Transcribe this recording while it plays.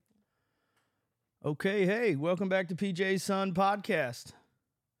Okay, hey, welcome back to PJ's Son Podcast.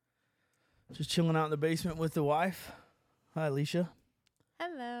 Just chilling out in the basement with the wife. Hi, Alicia.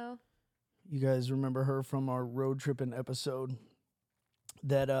 Hello. You guys remember her from our road tripping episode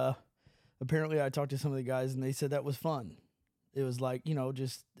that apparently I talked to some of the guys and they said that was fun. It was like, you know,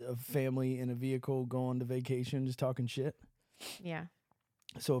 just a family in a vehicle going to vacation, just talking shit. Yeah.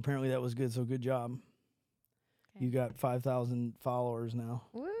 So apparently that was good. So good job. Okay. You got 5,000 followers now.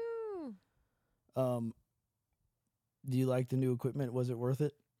 Woo. Do you like the new equipment? Was it worth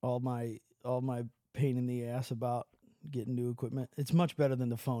it? All my pain in the ass about getting new equipment. It's much better than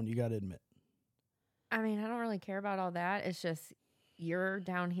the phone, you got to admit. I mean, I don't really care about all that. It's just you're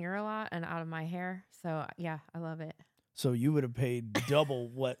down here a lot and out of my hair. So, yeah, I love it. So you would have paid double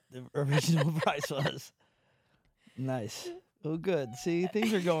what the original price was. Nice. Oh, good. See,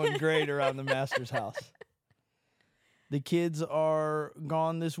 things are going great around the master's house. The kids are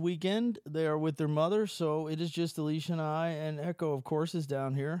gone this weekend. They are with their mother, so it is just Alicia and I, and Echo, of course, is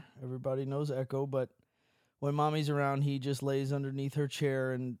down here. Everybody knows Echo, but when Mommy's around, he just lays underneath her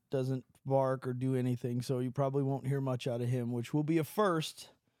chair and doesn't bark or do anything, so you probably won't hear much out of him, which will be a first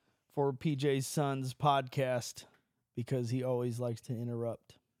for PJ's Son's podcast because he always likes to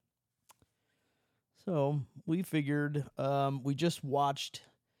interrupt. So we figured we just watched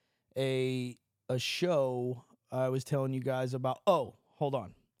a show I was telling you guys about. Oh, hold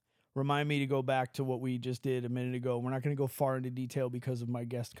on. Remind me to go back to what we just did a minute ago. We're not going to go far into detail because of my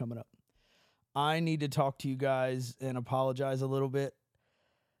guest coming up. I need to talk to you guys and apologize a little bit.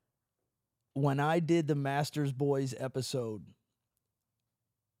 When I did the Masters Boys episode,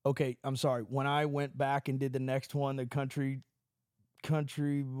 okay, I'm sorry. When I went back and did the next one, the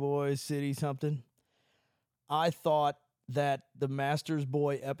country boy city something, I thought that the Masters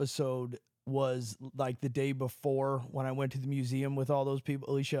Boy episode was like the day before when I went to the museum with all those people.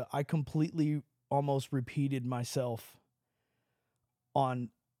 Alicia, I completely almost repeated myself on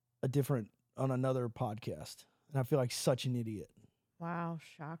another podcast. And I feel like such an idiot. Wow,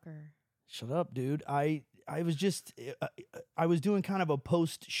 shocker. Shut up, dude. I was doing kind of a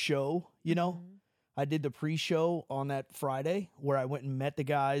post show, you know? Mm-hmm. I did the pre-show on that Friday where I went and met the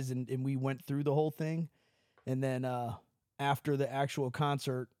guys and we went through the whole thing. And then after the actual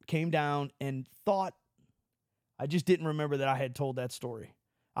concert, came down and thought, I just didn't remember that I had told that story.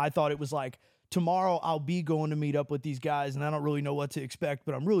 I thought it was like, tomorrow I'll be going to meet up with these guys and I don't really know what to expect,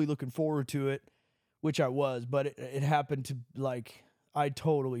 but I'm really looking forward to it, which I was. But it happened to, like, I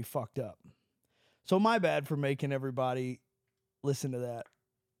totally fucked up. So my bad for making everybody listen to that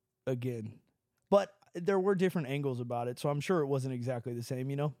again. But there were different angles about it, so I'm sure it wasn't exactly the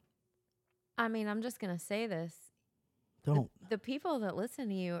same, you know? I mean, I'm just going to say this. Don't. The people that listen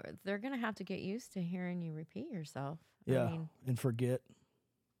to you, they're going to have to get used to hearing you repeat yourself. Yeah, I mean, and forget.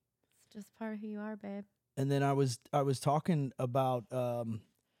 it's just part of who you are, babe. And then I was talking about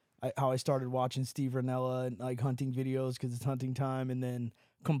how I started watching Steve Ranella and like hunting videos because it's hunting time, and then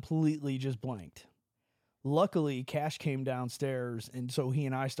completely just blanked. Luckily, Cash came downstairs, and so he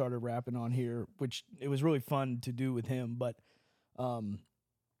and I started rapping on here, which it was really fun to do with him. But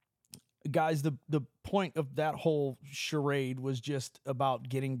guys, the point of that whole charade was just about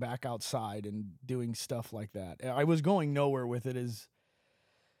getting back outside and doing stuff like that. I was going nowhere with it as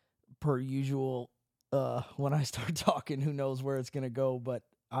per usual. When I start talking, who knows where it's going to go, but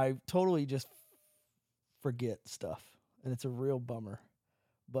I totally just forget stuff, and it's a real bummer.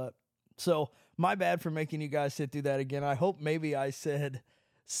 But so my bad for making you guys sit through that again. I hope maybe I said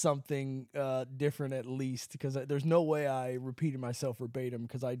something different at least, because there's no way I repeated myself verbatim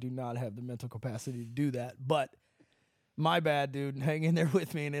because I do not have the mental capacity to do that. But my bad, dude. Hang in there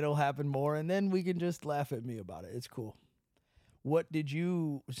with me and it'll happen more, and then we can just laugh at me about it. It's cool. What did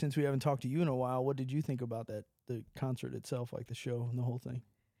you, since we haven't talked to you in a while, what did you think about that, the concert itself, like the show and the whole thing?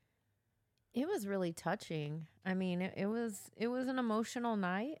 It was really touching. I mean, it was an emotional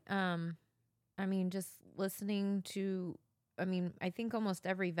night. I mean, just listening to, I mean, I think almost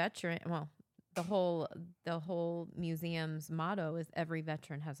every veteran, well, the whole museum's motto is every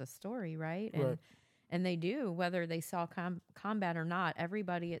veteran has a story, right? Right. And they do, whether they saw combat or not.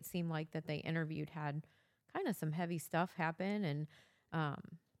 Everybody, it seemed like that they interviewed had kind of some heavy stuff happen, and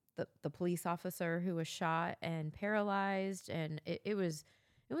the police officer who was shot and paralyzed, and it was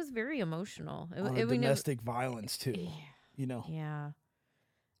very emotional. Domestic violence too, yeah, you know. Yeah.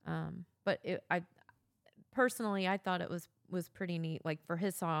 But I personally, I thought it was pretty neat. Like, for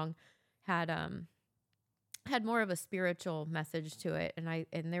his song had more of a spiritual message to it,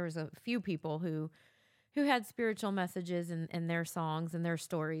 and there was a few people who had spiritual messages in their songs and their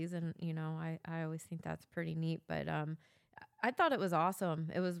stories, and you know, I always think that's pretty neat. But I thought it was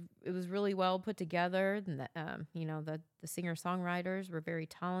awesome. It was really well put together, and the singer songwriters were very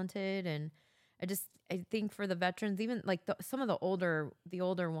talented, and I think for the veterans, even like some of the older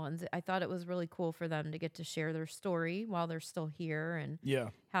ones, I thought it was really cool for them to get to share their story while they're still here and Yeah,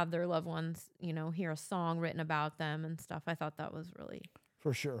 have their loved ones, hear a song written about them and stuff. I thought that was really,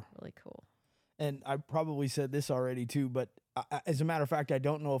 for sure. really cool. And I probably said this already too, but as a matter of fact, I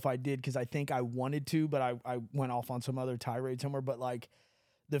don't know if I did because I think I wanted to, but I went off on some other tirade somewhere. But like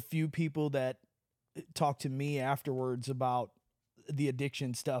the few people that talked to me afterwards about the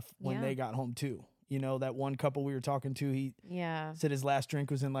addiction stuff when Yeah. they got home too. That one couple we were talking to, he Yeah. said his last drink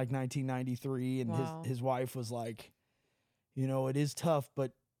was in like 1993, and Wow. his wife was like, it is tough,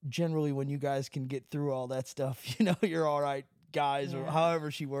 but generally when you guys can get through all that stuff, you're all right, guys, or Yeah.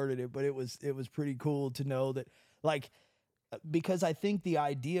 however she worded it. But it was pretty cool to know that, like, because I think the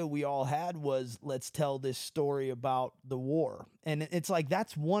idea we all had was, let's tell this story about the war. And it's like,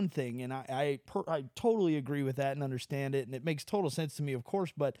 that's one thing. And I totally agree with that and understand it. And it makes total sense to me, of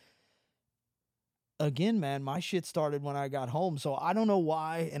course. But again, man, my shit started when I got home. So I don't know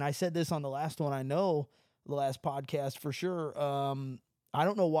why. And I said this on the last one, the last podcast for sure. I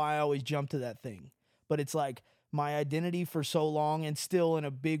don't know why I always jump to that thing, but it's like my identity for so long, and still in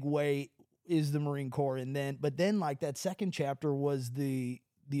a big way, is the Marine Corps. But then like that second chapter was the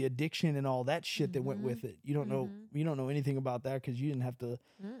addiction and all that shit that went Mhm. with it. You don't know anything about that because you didn't have to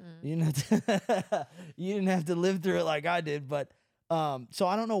Mm-mm. you didn't have to, you didn't have to live through it like I did. But so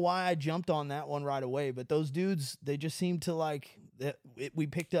I don't know why I jumped on that one right away. But those dudes, they just seemed to like we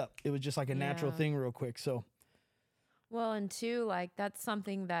picked up. It was just like a natural Yeah. thing real quick. So Well, and two, like that's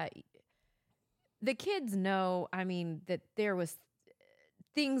something that the kids know. I mean, that there was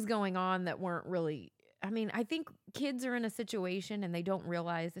things going on that weren't really. I mean, I think kids are in a situation and they don't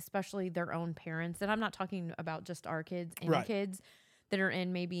realize, especially their own parents. And I'm not talking about just our kids, any Right. kids that are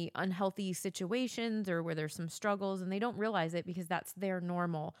in maybe unhealthy situations or where there's some struggles, and they don't realize it because that's their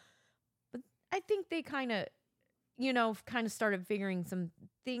normal. But I think they kind of, started figuring some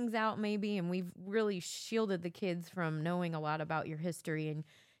things out maybe, and we've really shielded the kids from knowing a lot about your history. And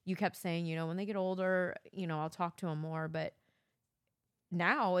you kept saying, when they get older, I'll talk to them more. But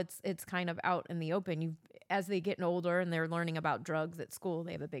now it's kind of out in the open. As they get older and they're learning about drugs at school,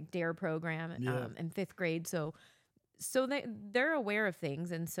 they have a big DARE program Yeah. in 5th grade. So they're aware of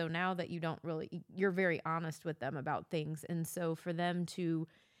things. And so now that you're very honest with them about things. And so for them to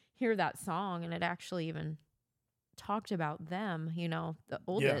hear that song, and it actually even talked about them, the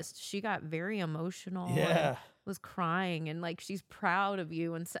oldest, she got very emotional and yeah, was crying, and like she's proud of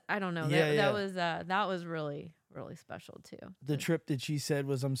you. And so, I don't know, Yeah, that was really, really special too. the trip that she said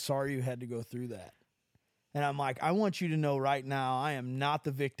was, "I'm sorry you had to go through that." And I'm like, I want you to know right now, I am not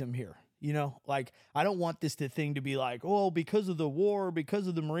the victim here. Like, I don't want this thing to be like, oh, because of the war, because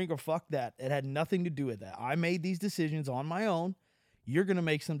of the Marine Corps. Fuck that. It had nothing to do with that. I made these decisions on my own. You're going to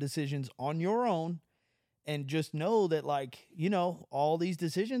make some decisions on your own. And just know that, like, all these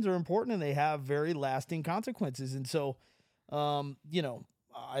decisions are important and they have very lasting consequences. And so,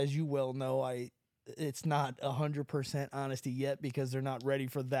 as you well know, it's not 100% honesty yet because they're not ready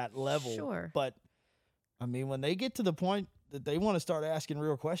for that level. Sure. But I mean, when they get to the point that they want to start asking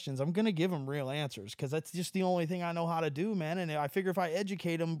real questions, I'm going to give them real answers because that's just the only thing I know how to do, man. And I figure if I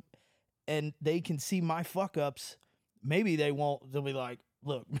educate them and they can see my fuck ups, maybe they'll be like,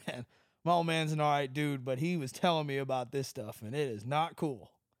 look, man, my old man's an all right dude, but he was telling me about this stuff and it is not cool.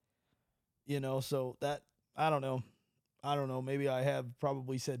 So that, I don't know. Maybe I have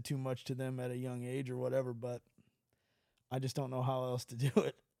probably said too much to them at a young age or whatever, but I just don't know how else to do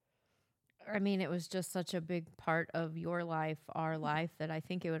it. I mean, it was just such a big part of your life, our life, that I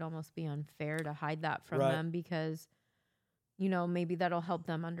think it would almost be unfair to hide that from Right. them because, maybe that'll help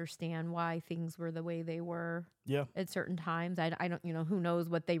them understand why things were the way they were Yeah. at certain times. I don't, who knows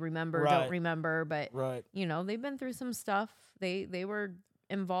what they remember, Right. don't remember, but, Right. they've been through some stuff. They were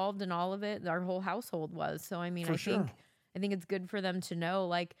involved in all of it. Our whole household was. So, I mean, For sure. I think it's good for them to know,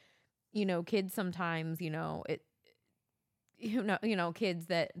 like, kids sometimes, kids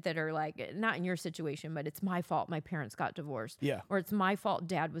that are like, not in your situation, but it's my fault my parents got divorced. Yeah. Or it's my fault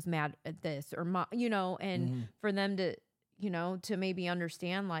dad was mad at this, or and for them to, to maybe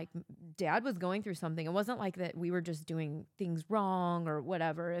understand, like, dad was going through something. It wasn't like that we were just doing things wrong or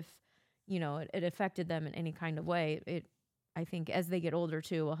whatever. If, it affected them in any kind of way, I think as they get older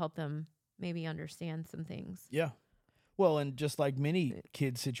too, will help them maybe understand some things. Yeah. Well, and just like many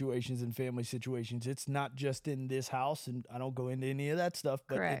kid situations and family situations, it's not just in this house, and I don't go into any of that stuff,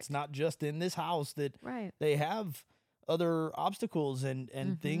 but Correct. it's not just in this house that Right. they have other obstacles and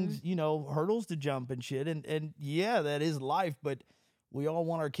things, hurdles to jump and shit. And yeah, that is life, but we all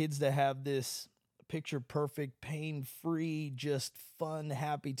want our kids to have this picture perfect, pain-free, just fun,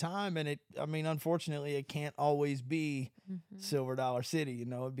 happy time. And unfortunately, it can't always be Silver Dollar City.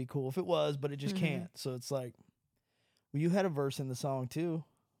 It'd be cool if it was, but it just can't. So it's like, well, you had a verse in the song too.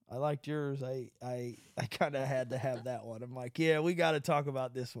 I liked yours. I kind of had to have that one. I'm like, yeah, we got to talk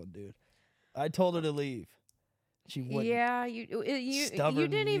about this one, dude. I told her to leave. She wouldn't. Yeah, you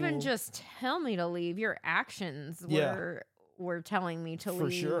didn't even just tell me to leave. Your actions were telling me to For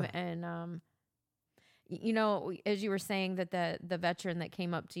leave. sure. And as you were saying that the veteran that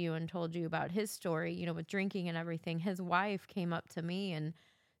came up to you and told you about his story, with drinking and everything, his wife came up to me and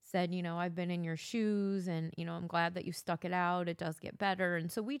said, I've been in your shoes and, I'm glad that you stuck it out. It does get better.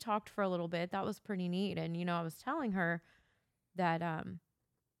 And so we talked for a little bit. That was pretty neat. And, I was telling her that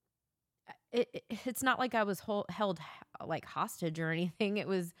it's not like I was held like hostage or anything.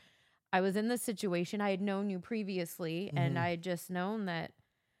 I was in this situation. I had known you previously and I had just known that,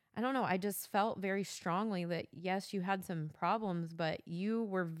 I don't know, I just felt very strongly that, yes, you had some problems, but you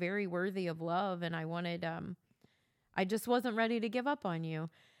were very worthy of love. And I wanted, I just wasn't ready to give up on you.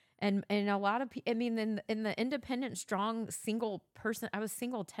 And a lot of people, in the independent, strong, single person, I was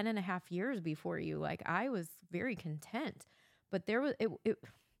single 10 and a half years before you. Like, I was very content, but there was,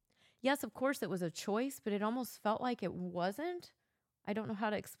 yes, of course it was a choice, but it almost felt like it wasn't. I don't know how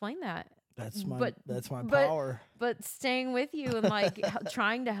to explain that. That's my power. But staying with you and like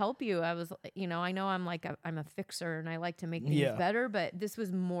trying to help you, I was, I know I'm like, I'm a fixer and I like to make things better, but this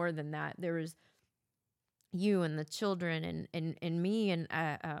was more than that. There was you and the children and me. And,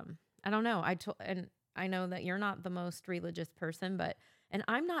 I don't know. And I know that you're not the most religious person, and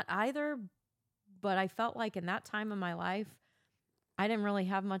I'm not either, but I felt like in that time of my life, I didn't really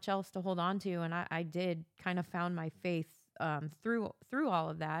have much else to hold on to. And I did kind of found my faith, through all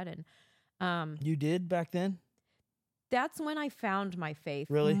of that. And, you did back then? That's when I found my faith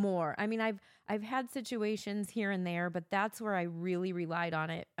more. I've had situations here and there, but that's where I really relied on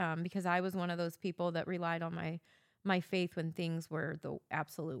it, because I was one of those people that relied on my faith when things were the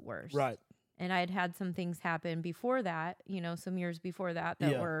absolute worst. Right. And I had some things happen before that, some years before that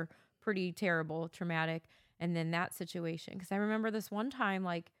were pretty terrible, traumatic. And then that situation, because I remember this one time,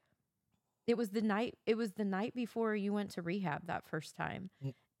 like it was the night before you went to rehab that first time.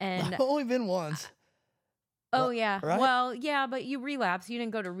 And I've only been once. Oh yeah. Right? Well, yeah, but you relapsed. You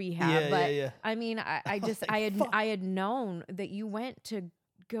didn't go to rehab. Yeah. I had known that you went to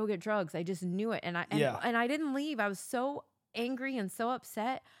go get drugs. I just knew it. And I didn't leave. I was so angry and so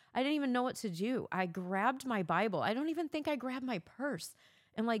upset. I didn't even know what to do. I grabbed my Bible. I don't even think I grabbed my purse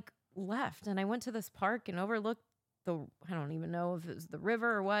and like left. And I went to this park and overlooked I don't even know if it was the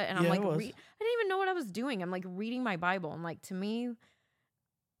river or what. And I'm like, I didn't even know what I was doing. I'm like reading my Bible. And like, to me,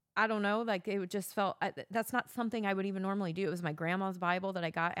 I don't know, like it just felt, that's not something I would even normally do. It was my grandma's Bible that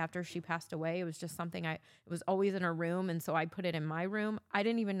I got after she passed away. It was just something it was always in her room. And so I put it in my room. I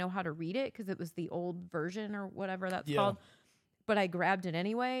didn't even know how to read it because it was the old version or whatever that's called. But I grabbed it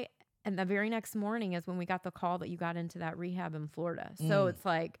anyway. And the very next morning is when we got the call that you got into that rehab in Florida. So it's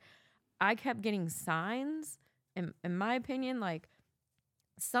like, I kept getting signs, in my opinion, like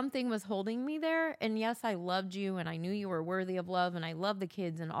something was holding me there. And yes, I loved you and I knew you were worthy of love and I love the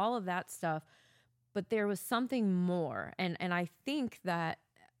kids and all of that stuff. But there was something more. And I think that,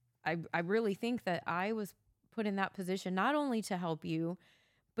 I really think that I was put in that position not only to help you,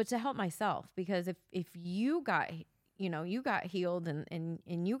 but to help myself. Because if you got, you got healed and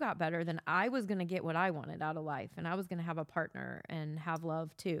you got better, then I was going to get what I wanted out of life. And I was going to have a partner and have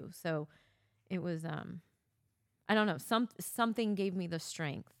love too. So it was, I don't know, something gave me the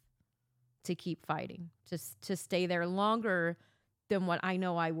strength to keep fighting, just to stay there longer than what I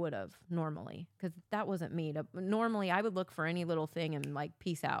know I would have normally. Because that wasn't me. Normally, I would look for any little thing and like,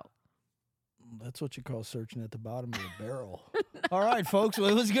 peace out. That's what you call searching at the bottom of the barrel. All right, folks. Well,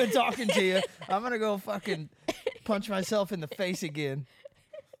 it was good talking to you. I'm going to go fucking punch myself in the face again.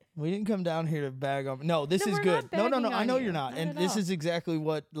 We didn't come down here to bag on. No, this is good. No. I know you're not. And this is exactly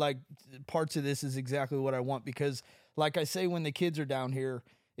what, like, parts of this is exactly what I want. Because, like I say, when the kids are down here,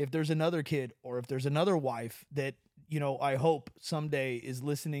 if there's another kid or if there's another wife that, I hope someday is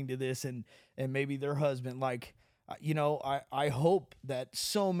listening to this and maybe their husband, like, I hope that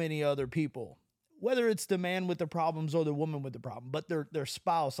so many other people, whether it's the man with the problems or the woman with the problem, but their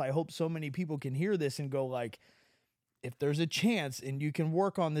spouse, I hope so many people can hear this and go like, if there's a chance and you can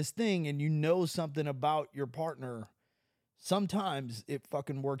work on this thing and something about your partner, sometimes it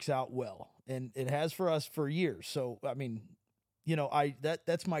fucking works out well. And it has for us for years. So, I mean,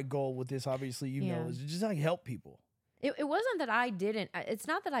 that's my goal with this, obviously, is just like help people. It wasn't that I didn't. It's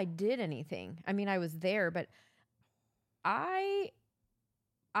not that I did anything. I mean, I was there, but I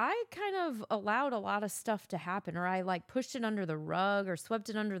kind of allowed a lot of stuff to happen, or I like pushed it under the rug or swept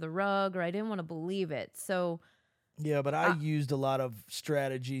it under the rug, or I didn't want to believe it. So Yeah, but I used a lot of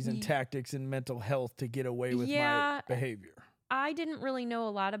strategies and tactics and mental health to get away with my behavior. I didn't really know a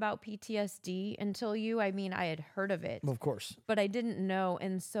lot about PTSD until you. I mean, I had heard of it. Of course. But I didn't know.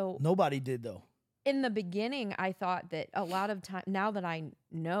 And so nobody did, though. In the beginning, I thought that a lot of time, now that I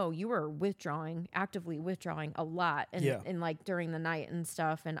know, you were actively withdrawing a lot and like during the night and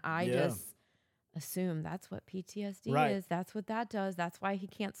stuff. And I just assume that's what PTSD is. That's what that does. That's why he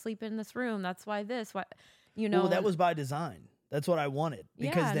can't sleep in this room. That's why Well, that was by design. That's what I wanted.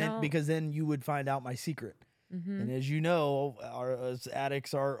 Because then you would find out my secret. Mm-hmm. And as you know, as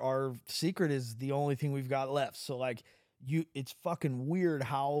addicts, our secret is the only thing we've got left. So like, it's fucking weird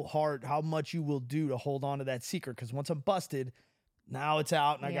how much you will do to hold on to that secret. Because once I'm busted, now it's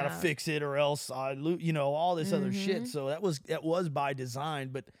out and I gotta fix it, or else I lose, all this other shit. So that was by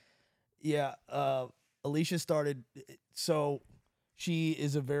design. But yeah, Alicia started. So she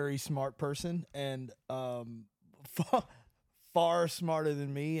is a very smart person and far smarter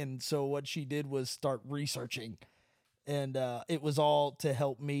than me. And so what she did was start researching. And it was all to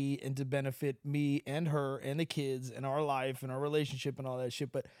help me and to benefit me and her and the kids and our life and our relationship and all that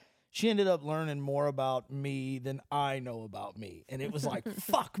shit. But she ended up learning more about me than I know about me. And it was like,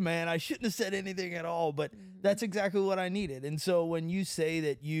 fuck, man, I shouldn't have said anything at all. But that's exactly what I needed. And so when you say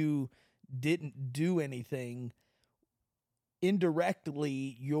that you didn't do anything,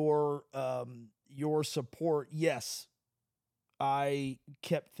 indirectly, your support, yes, I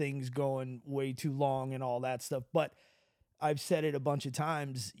kept things going way too long and all that stuff. But I've said it a bunch of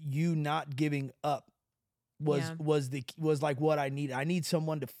times. You not giving up was like what I need. I need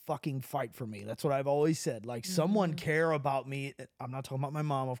someone to fucking fight for me. That's what I've always said. Like someone care about me. I'm not talking about my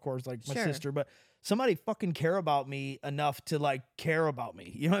mom, of course, like my sister, but somebody fucking care about me enough to like care about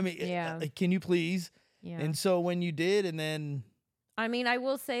me. You know what I mean? Yeah. Can you please? Yeah. And so when you did, and then. I mean, I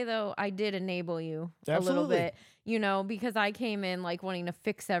will say though, I did enable you a little bit, because I came in like wanting to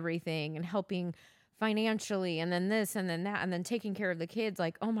fix everything and helping financially, and then this and then that, and then taking care of the kids.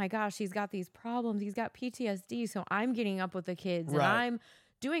 Like, oh my gosh, he's got these problems. He's got PTSD. So I'm getting up with the kids and I'm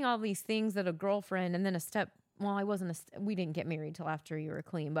doing all these things that a girlfriend, and then we didn't get married till after you were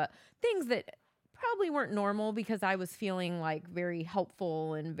clean, but things that probably weren't normal because I was feeling like very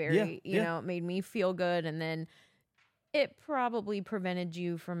helpful and very, it made me feel good. And then it probably prevented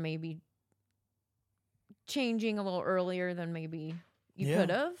you from maybe changing a little earlier than maybe you could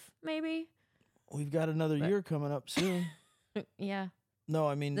have, maybe. We've got another year coming up soon. Yeah. No,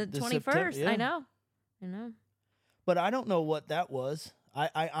 I mean the 21st. I know. But I don't know what that was.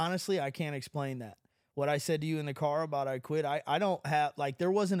 I honestly, I can't explain that. What I said to you in the car about I quit, I don't have, like, there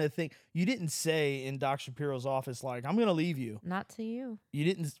wasn't a thing. You didn't say in Doc Shapiro's office, like, I'm going to leave you. Not to you. You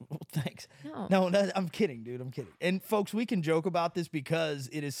didn't. Well, thanks. No, I'm kidding, dude. I'm kidding. And folks, we can joke about this because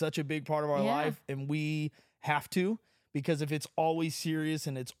it is such a big part of our life, and we have to, because if it's always serious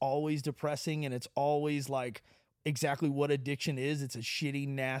and it's always depressing and it's always like exactly what addiction is, it's a shitty,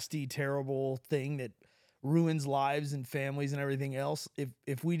 nasty, terrible thing that ruins lives and families and everything else.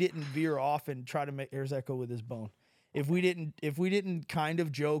 If we didn't veer off and try to make, here's Echo with his bone. If we didn't kind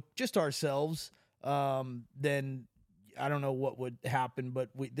of joke just ourselves, then I don't know what would happen, but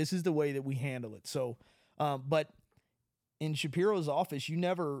this is the way that we handle it. So, but in Shapiro's office, you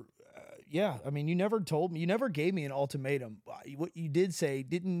never, you never told me, you never gave me an ultimatum. What you did say,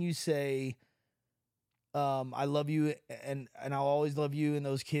 didn't you say, I love you and I'll always love you and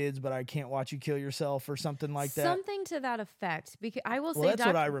those kids, but I can't watch you kill yourself or something like that? Something to that effect. Because I will say, that's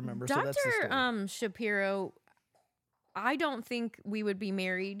what I remember. Dr. Shapiro, I don't think we would be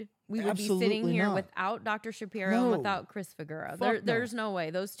married. We would be sitting here without Dr. Shapiro and without Chris Figueroa. There's no way.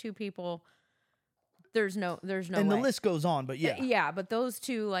 Those two people, there's no way. And the list goes on, but but those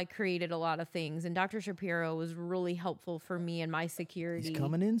two like created a lot of things, and Dr. Shapiro was really helpful for me and my security. He's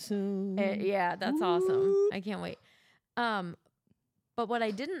coming in soon. That's awesome. I can't wait. But what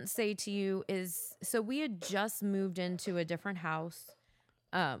I didn't say to you is, so we had just moved into a different house.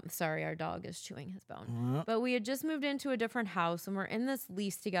 Sorry, our dog is chewing his bone. But we had just moved into a different house, and we're in this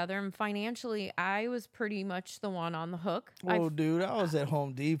lease together. And financially, I was pretty much the one on the hook. Oh, dude, I was at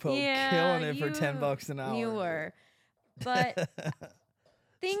Home Depot killing it for $10 an hour. You were, but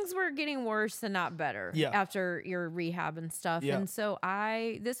things were getting worse and not better after your rehab and stuff. And so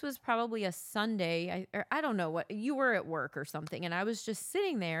this was probably a Sunday. I don't know what, you were at work or something, and I was just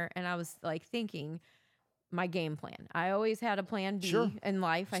sitting there, and I was like thinking, my game plan. I always had a plan B Sure. in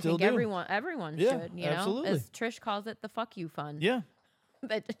life. I Still think do. everyone Yeah, should, absolutely. as Trish calls it, the fuck you fund. Yeah,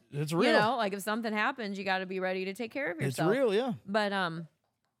 But it's real. like if something happens, you got to be ready to take care of It's yourself. real, yeah. But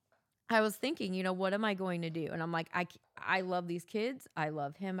I was thinking, what am I going to do? And I'm like, I love these kids. I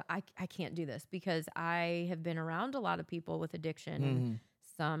love him. I can't do this because I have been around a lot of people with addiction and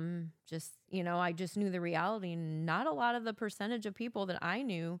some just, I just knew the reality. And not a lot of the percentage of people that I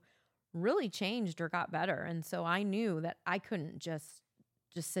knew really changed or got better. And so I knew that I couldn't just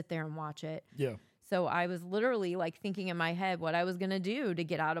sit there and watch it. Yeah. So I was literally like thinking in my head what I was going to do to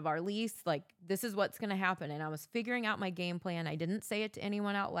get out of our lease. Like, this is what's going to happen. And I was figuring out my game plan. I didn't say it to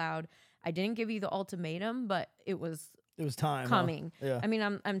anyone out loud. I didn't give you the ultimatum, but it was time coming. Huh? Yeah. I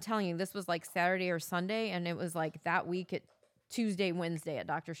mean, I'm telling you, this was like Saturday or Sunday. And it was like that week at Tuesday, Wednesday at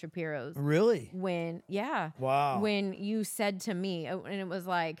Dr. Shapiro's. Really? Wow. When you said to me, and it was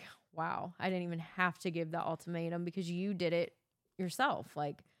like, wow, I didn't even have to give the ultimatum because you did it yourself.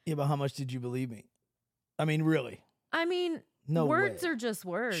 Like, yeah, but how much did you believe me? I mean, really? I mean, no words way. are just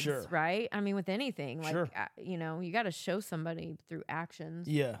words, sure. Right? I mean, with anything, like, sure. You got to show somebody through actions.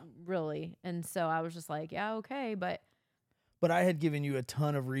 Yeah. Really. And so I was just like, yeah, okay. But I had given you a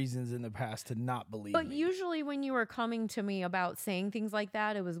ton of reasons in the past to not believe me. Usually when you were coming to me about saying things like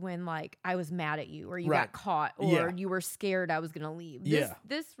that, it was when like I was mad at you or you got caught or you were scared I was going to leave.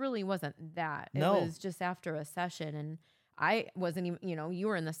 This really wasn't that. It was just after a session and I wasn't even, you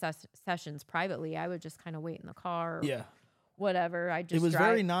were in the sessions privately. I would just kind of wait in the car or whatever. It was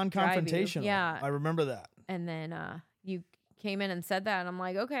very non-confrontational. Yeah. I remember that. And then you came in and said that and I'm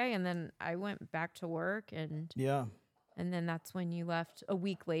like, okay. And then I went back to work and and then that's when you left a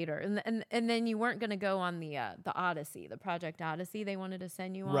week later. And then you weren't going to go on the Odyssey, the Project Odyssey they wanted to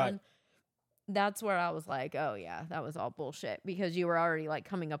send you on. That's where I was like, oh yeah, that was all bullshit because you were already like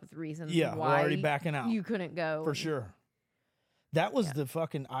coming up with reasons why we're already backing out. You couldn't go. For sure. That was the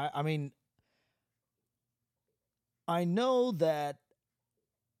fucking, I mean, I know that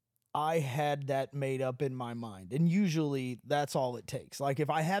I had that made up in my mind. And usually that's all it takes. Like if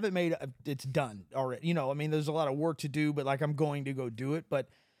I have it made up, it's done already. I mean, there's a lot of work to do, but like I'm going to go do it. But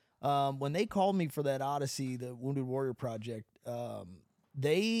when they called me for that Odyssey, the Wounded Warrior Project,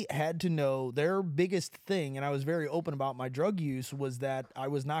 they had to know their biggest thing, and I was very open about my drug use, was that I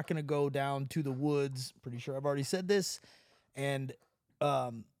was not going to go down to the woods. Pretty sure I've already said this. And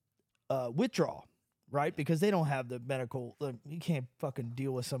withdraw, right? Because they don't have the medical, you can't fucking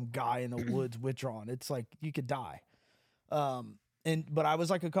deal with some guy in the woods withdrawing. It's like you could die. But I was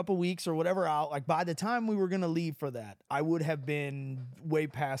like a couple weeks or whatever out. Like by the time we were going to leave for that, I would have been way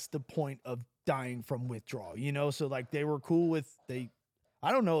past the point of dying from withdrawal, So like they were cool with,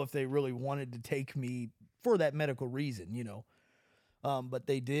 I don't know if they really wanted to take me for that medical reason, but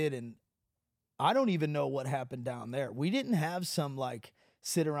they did. And I don't even know what happened down there. We didn't have some like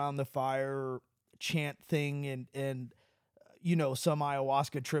sit around the fire chant thing and some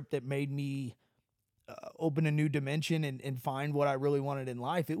ayahuasca trip that made me open a new dimension and find what I really wanted in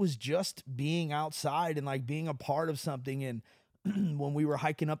life. It was just being outside and like being a part of something. And when we were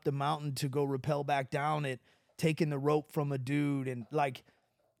hiking up the mountain to go rappel back down it, taking the rope from a dude and like,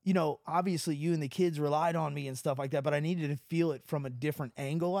 obviously you and the kids relied on me and stuff like that, but I needed to feel it from a different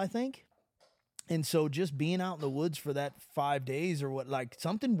angle, I think. And so just being out in the woods for that 5 days or what, like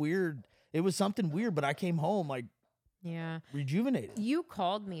something weird. It was something weird, but I came home like rejuvenated. You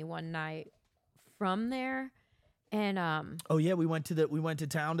called me one night from there and oh yeah, we went to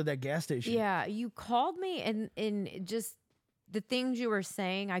town to that gas station. Yeah, you called me and just the things you were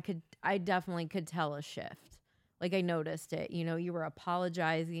saying, I definitely could tell a shift. Like I noticed it. You were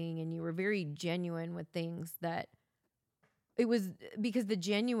apologizing and you were very genuine with things that it was because the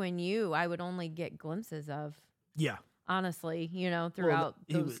genuine you, I would only get glimpses of. Yeah. Honestly, throughout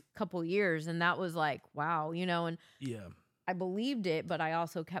those couple years. And that was like, wow, and I believed it, but I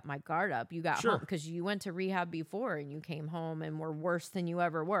also kept my guard up. You got home because you went to rehab before and you came home and were worse than you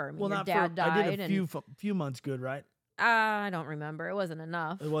ever were. I mean, your dad died. I did a few months good, right? I don't remember. It wasn't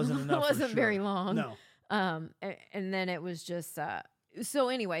enough. It wasn't enough. It wasn't very long. No. And then it was just, so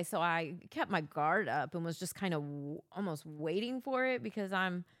anyway, so I kept my guard up and was just kind of almost waiting for it because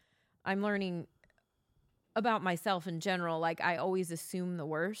I'm learning about myself in general. Like I always assume the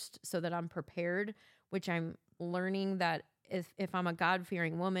worst so that I'm prepared, which I'm learning that if I'm a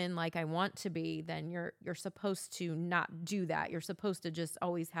God-fearing woman like I want to be, then you're supposed to not do that. You're supposed to just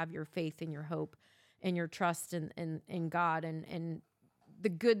always have your faith and your hope and your trust in God and the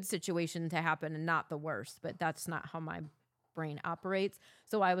good situation to happen and not the worst. But that's not how my brain operates.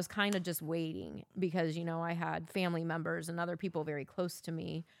 So I was kind of just waiting because, I had family members and other people very close to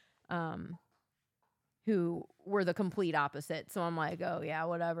me who were the complete opposite. So I'm like, oh yeah,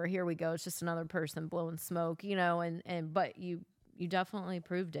 whatever. Here we go. It's just another person blowing smoke, but you definitely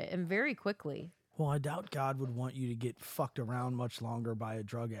proved it, and very quickly. Well, I doubt God would want you to get fucked around much longer by a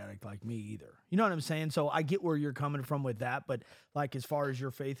drug addict like me either. You know what I'm saying? So I get where you're coming from with that, but like as far as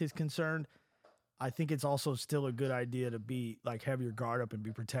your faith is concerned, I think it's also still a good idea to be like have your guard up and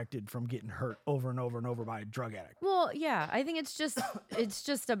be protected from getting hurt over and over and over by a drug addict. Well, yeah, I think it's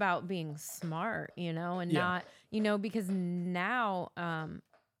just about being smart, and not, because now,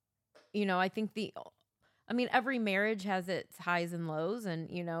 I think every marriage has its highs and lows,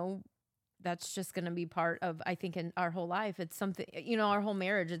 and that's just going to be part of, I think, in our whole life. It's something, our whole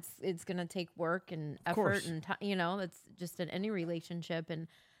marriage, it's going to take work and effort and time, that's just in any relationship. And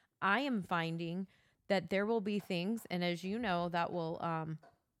I am finding that there will be things, and as you know, that will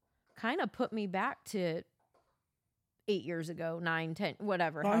kind of put me back to 8 years ago, 9, 10,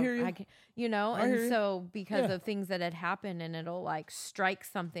 whatever. I hear you. And so because of things that had happened, and it'll like strike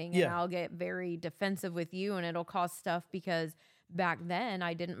something, and I'll get very defensive with you, and it'll cause stuff because back then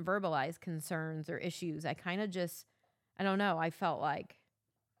I didn't verbalize concerns or issues. I kind of just, I don't know. I felt like,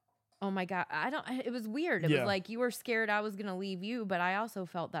 oh my God, it was weird. It was like you were scared I was going to leave you, but I also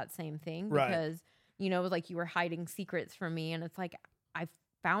felt that same thing because, it was like you were hiding secrets from me. And it's like, I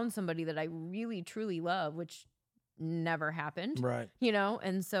found somebody that I really, truly love, which never happened. Right.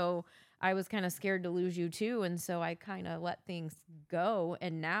 And so I was kind of scared to lose you too. And so I kind of let things go.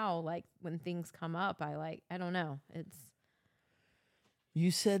 And now, like, when things come up, I don't know. You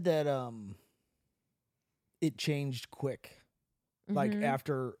said that it changed quick. Like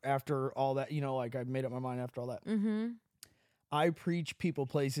after all that, like I made up my mind after all that. Mm-hmm. I preach people,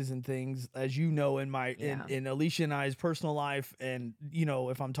 places, and things, as you know, in my in Alicia and I's personal life, and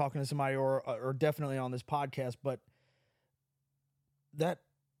if I'm talking to somebody or definitely on this podcast. But that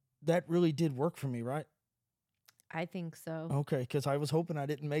really did work for me, right? I think so. Okay, because I was hoping I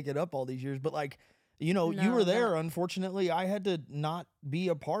didn't make it up all these years, but like. You were there. Unfortunately, I had to not be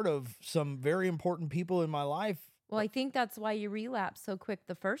a part of some very important people in my life. Well, I think that's why you relapsed so quick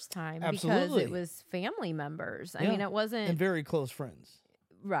the first time. Absolutely. Because it was family members. I mean, it wasn't... And very close friends.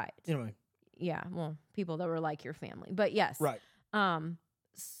 Right. Anyway. Yeah, well, people that were like your family. But yes. Right.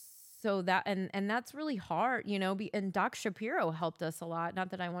 So that... And that's really hard, and Doc Shapiro helped us a lot.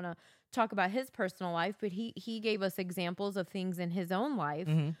 Not that I want to talk about his personal life, but he gave us examples of things in his own life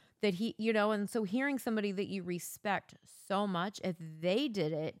that he, and so hearing somebody that you respect so much, if they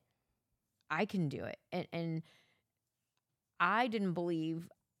did it, I can do it. And I didn't believe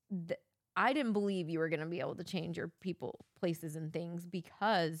you were going to be able to change your people, places, and things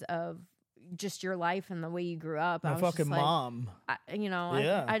because of just your life and the way you grew up. My fucking mom.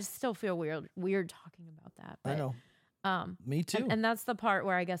 I just still feel weird talking about that. But, I know. Me too. And that's the part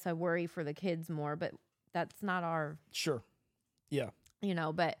where I guess I worry for the kids more, but that's not our... Sure. Yeah.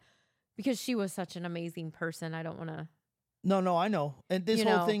 But because she was such an amazing person, I don't want to... No, I know. And this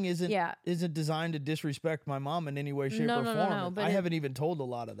whole thing isn't designed to disrespect my mom in any way, shape, or form. No, I haven't even told a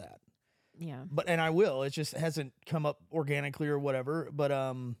lot of that. Yeah. And I will. It just hasn't come up organically or whatever. But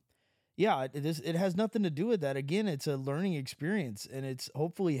it has nothing to do with that. Again, it's a learning experience, and it's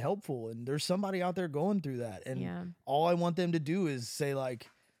hopefully helpful. And there's somebody out there going through that. And all I want them to do is say, like,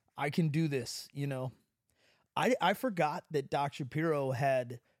 I can do this, I forgot that Doc Shapiro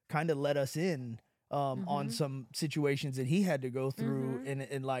had kind of let us in on some situations that he had to go through.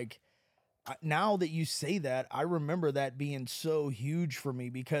 And like, now that you say that, I remember that being so huge for me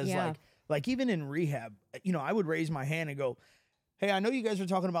because like even in rehab, I would raise my hand and go, hey, I know you guys are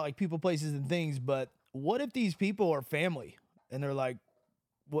talking about like people, places, and things, but what if these people are family? And they're like,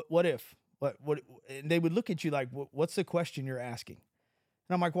 what if? What? And they would look at you like, what's the question you're asking?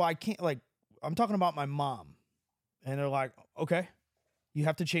 And I'm like, well, I can't, like, I'm talking about my mom. And they're like, okay, you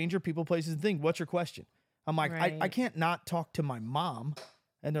have to change your people, places, and things. What's your question? I'm like, right. I can't not talk to my mom.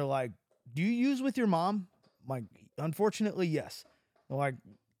 And they're like, do you use with your mom? I'm like, unfortunately, yes. They're like,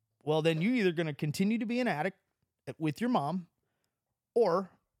 well, then you're either going to continue to be an addict with your mom, or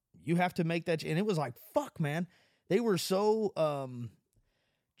you have to make that. And it was like, fuck, man. They were so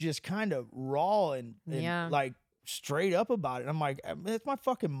just kind of raw and like straight up about it. I'm like, it's my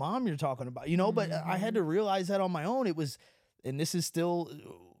fucking mom you're talking about, but I had to realize that on my own. It was, and this is still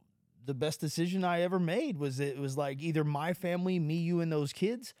the best decision I ever made, was it was like either my family, me, you, and those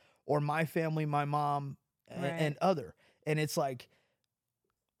kids, or my family, my mom, and other. And it's like,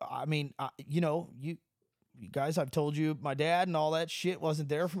 I mean, you guys, I've told you my dad and all that shit wasn't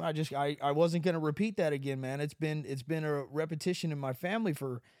there for me. I wasn't going to repeat that again, man. It's been a repetition in my family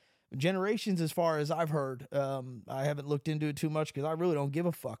for generations, as far as I've heard. I haven't looked into it too much because I really don't give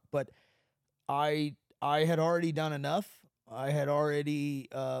a fuck, but I I had already done enough. I had already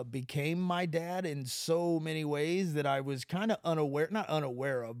became my dad in so many ways that I was kind of not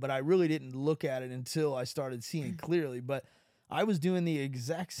unaware of, but I really didn't look at it until I started seeing clearly. But I was doing the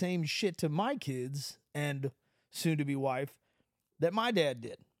exact same shit to my kids and soon to be wife that my dad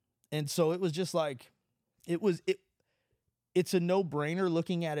did. And so it was just like, it's a no-brainer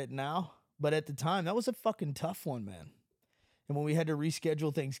looking at it now, but at the time that was a fucking tough one, man. And when we had to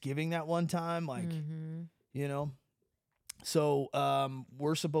reschedule Thanksgiving that one time, like, you know, so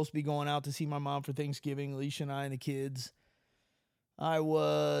we're supposed to be going out to see my mom for Thanksgiving, Alicia and I and the kids. I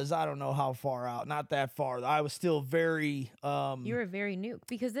don't know how far out, not that far. I was still very You were very new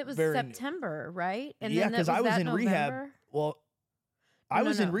because it was very September, right? And yeah, then because I was in rehab. November? Well, I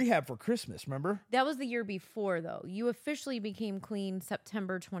was in rehab for Christmas, remember? That was the year before, though. You officially became clean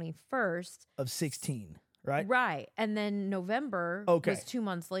September 21st. Of 16, right? Right. And then November was 2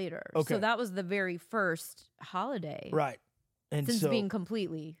 months later. Okay. So that was the very first holiday. Right. And since so, being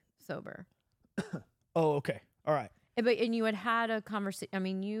completely sober. Oh, okay. All right. And you had a conversation. I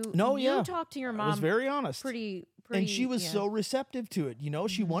mean, you talked to your mom. I was very honest. Pretty and she was so receptive to it. You know,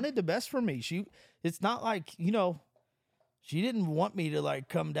 she wanted the best for me. It's not like, you know, she didn't want me to like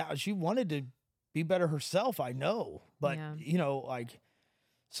come down. She wanted to be better herself, I know. But, you know, like,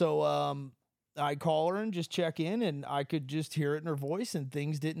 so I call her and just check in, and I could just hear it in her voice, and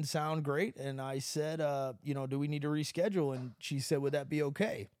things didn't sound great. And I said, you know, do we need to reschedule? And she said, would that be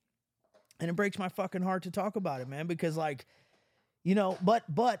okay? And it breaks my fucking heart to talk about it, man, because like, you know, but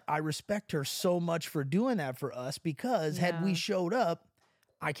I respect her so much for doing that for us, because had we showed up,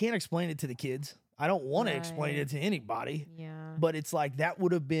 I can't explain it to the kids. I don't want to explain it to anybody. Yeah. But it's like, that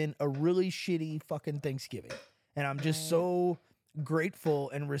would have been a really shitty fucking Thanksgiving. And I'm just so grateful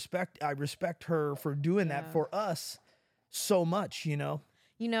and I respect her for doing that for us so much, you know?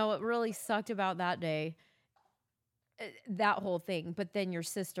 You know, what really sucked about that day, that whole thing, but then your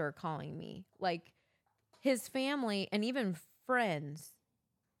sister calling me, like his family and even friends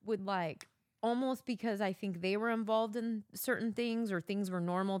would like, almost because I think they were involved in certain things or things were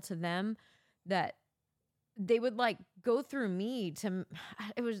normal to them, that they would like go through me to,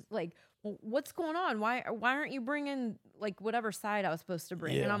 it was like, well, what's going on? Why aren't you bringing like whatever side I was supposed to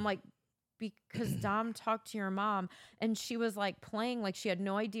bring? And I'm like, because Dom talked to your mom and she was like playing like she had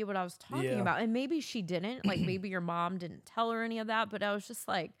no idea what I was talking about. And maybe she didn't, like maybe your mom didn't tell her any of that, but I was just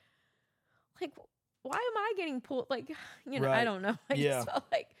like, why am I getting pulled? Like, you know, I don't know. I just felt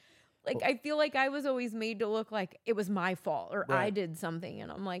like I feel like I was always made to look like it was my fault or I did something.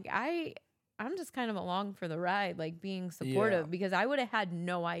 And I'm like, I'm just kind of along for the ride, like being supportive, because I would have had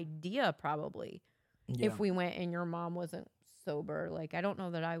no idea probably if we went and your mom wasn't sober. Like, I don't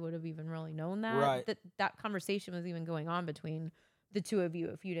know that I would have even really known that, that conversation was even going on between the two of you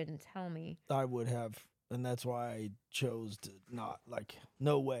if you didn't tell me. I would have. And that's why I chose to not, like,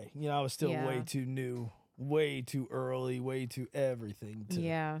 no way. You know, I was still way too new, way too early, way too everything.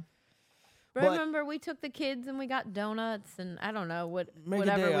 But remember, we took the kids and we got donuts and I don't know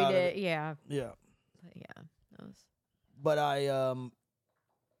whatever we did. Yeah. But that was. But I,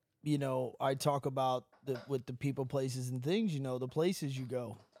 you know, I talk about with the people, places, and things. You know, the places you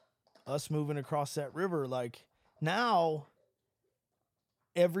go. Us moving across that river, like now.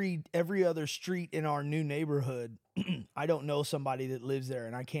 Every other street in our new neighborhood, I don't know somebody that lives there,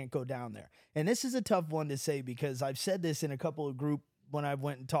 and I can't go down there. And this is a tough one to say because I've said this in a couple of group when I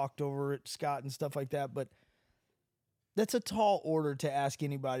went and talked over at Scott and stuff like that, but that's a tall order to ask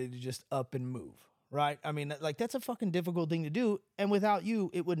anybody to just up and move, right? I mean, like, that's a fucking difficult thing to do, and without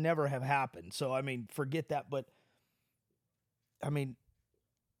you, it would never have happened. So, I mean, forget that, but, I mean,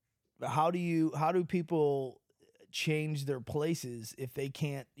 how do people change their places if they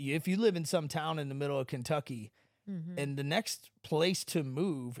can't? If you live in some town in the middle of Kentucky and the next place to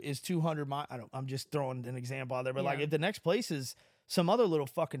move is 200 miles, I'm just throwing an example out there, but like if the next place is some other little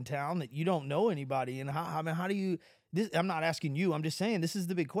fucking town that you don't know anybody, and how do you, I'm not asking you, I'm just saying this is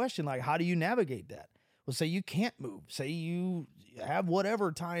the big question, like how do you navigate that? Well, say you can't move, say you have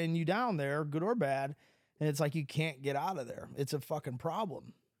whatever tying you down there, good or bad, and it's like you can't get out of there. It's a fucking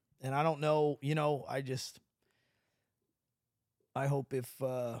problem. And I don't know, you know, I hope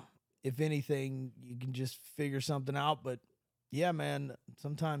if anything, you can just figure something out. But yeah, man,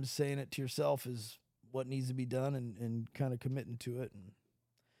 sometimes saying it to yourself is what needs to be done, and kind of committing to it and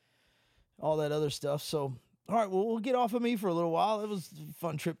all that other stuff. So, all right, well, we'll get off of me for a little while. It was a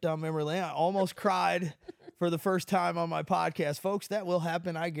fun trip down memory lane. I almost cried for the first time on my podcast, folks. That will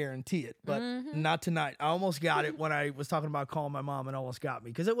happen, I guarantee it, but not tonight. I almost got it when I was talking about calling my mom, and almost got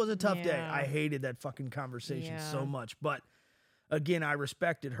me because it was a tough day. I hated that fucking conversation so much, but again, I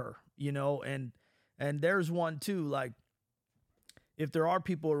respected her, you know, and And there's one too, like if there are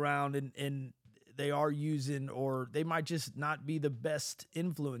people around and they are using, or they might just not be the best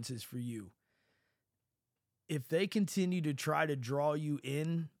influences for you. If they continue to try to draw you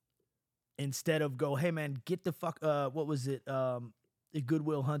in instead of go, hey man, get the fuck, what was it?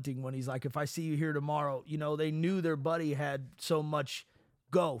 Goodwill Hunting, when he's like, if I see you here tomorrow, you know, they knew their buddy had so much,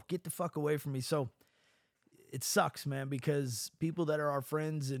 go, get the fuck away from me. So it sucks, man, because people that are our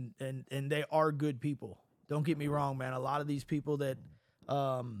friends and they are good people. Don't get me wrong, man. A lot of these people that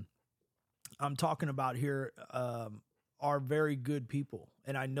I'm talking about here are very good people,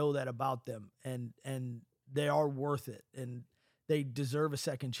 and I know that about them, and they are worth it, and they deserve a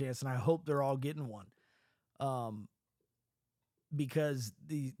second chance, and I hope they're all getting one. Because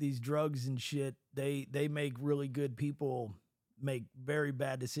these drugs and shit, they make really good people make very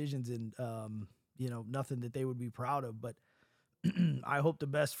bad decisions, and you know, nothing that they would be proud of. But I hope the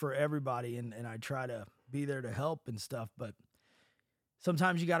best for everybody, and I try to be there to help and stuff. But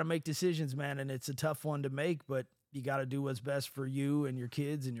sometimes you got to make decisions, man, and it's a tough one to make, but you got to do what's best for you and your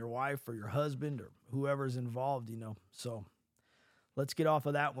kids and your wife or your husband or whoever's involved, you know. So let's get off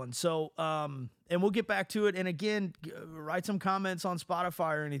of that one. So, and we'll get back to it. And again, write some comments on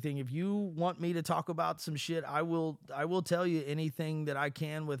Spotify or anything. If you want me to talk about some shit, I will tell you anything that I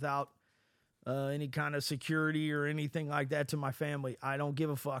can without any kind of security or anything like that to my family. I don't give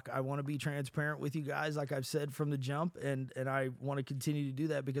a fuck. I want to be transparent with you guys, like I've said from the jump, and I want to continue to do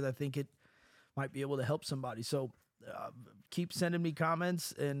that because I think it might be able to help somebody. So keep sending me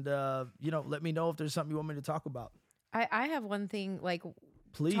comments, and you know, let me know if there's something you want me to talk about. I have one thing, like,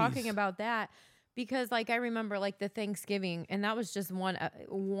 please, talking about that, because like I remember like the Thanksgiving, and that was just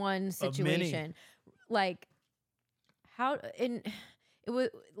one situation. Like how, and it was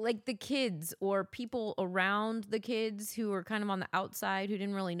like the kids or people around the kids who were kind of on the outside who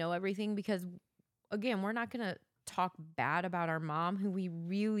didn't really know everything, because again, we're not going to talk bad about our mom, who we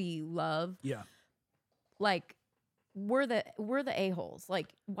really love. Yeah. Like we're the a-holes. Like,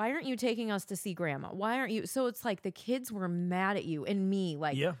 why aren't you taking us to see grandma? Why aren't you? So it's like the kids were mad at you and me,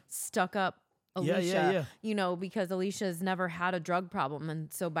 like stuck up Alicia, you know, because Alicia's never had a drug problem.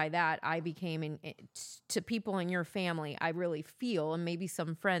 And so by that, I became, to people in your family, I really feel, and maybe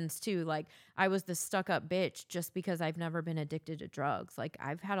some friends too, like I was the stuck up bitch just because I've never been addicted to drugs. Like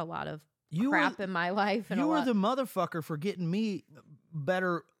I've had a lot of crap in my life. And you were the motherfucker for getting me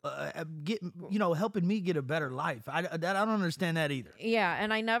better, helping me get a better life. I don't understand that either. Yeah.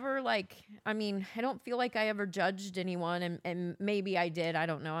 And I never I don't feel like I ever judged anyone, and maybe I did. I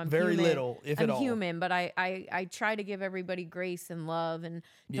don't know. I'm very human. little, if I'm at all. human, but I try to give everybody grace and love, and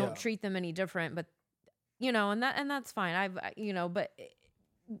don't treat them any different. But you know, and that's fine. But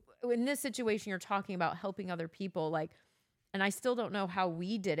in this situation, you're talking about helping other people, like. And I still don't know how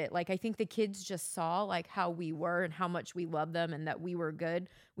we did it. Like, I think the kids just saw like how we were and how much we loved them and that we were good.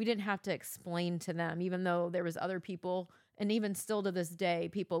 We didn't have to explain to them, even though there was other people. And even still to this day,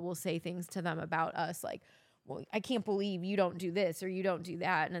 people will say things to them about us. Like, well, I can't believe you don't do this or you don't do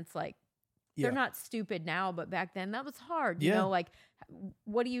that. And it's like, they're not stupid now, but back then that was hard. You know, like,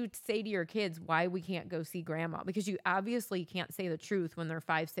 what do you say to your kids why we can't go see grandma? Because you obviously can't say the truth when they're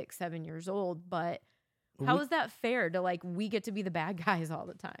 5, 6, 7 years old, but how is that fair to like, we get to be the bad guys all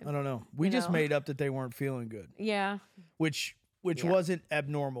the time? I don't know. We just made up that they weren't feeling good. Yeah. Which wasn't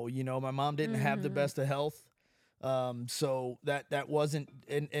abnormal. You know, my mom didn't have the best of health. So that wasn't,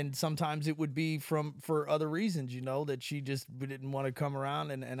 and sometimes it would be for other reasons, you know, that she just didn't want to come around,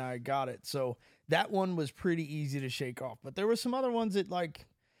 and I got it. So that one was pretty easy to shake off, but there were some other ones that like,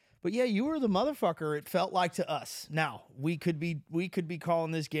 but yeah, you were the motherfucker. It felt like to us. Now we could be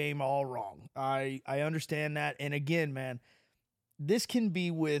calling this game all wrong. I understand that. And again, man, this can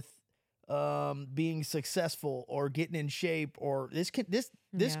be with being successful or getting in shape, or this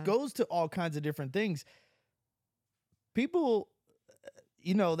goes to all kinds of different things. People,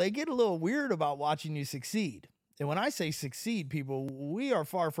 you know, they get a little weird about watching you succeed. And when I say succeed, people, we are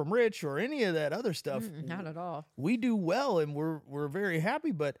far from rich or any of that other stuff. Not at all. We do well, and we're very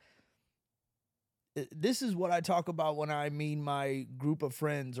happy, but this is what I talk about when I mean my group of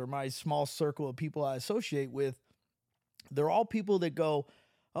friends or my small circle of people I associate with. They're all people that go,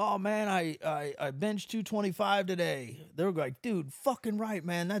 oh man, I benched 225 today. They're like, dude, fucking right,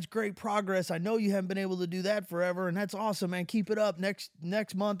 man. That's great progress. I know you haven't been able to do that forever, and that's awesome, man. Keep it up.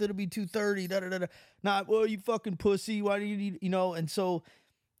 Next month it'll be 230. Da da da da. Not, well, you fucking pussy. Why do you need, you know? And so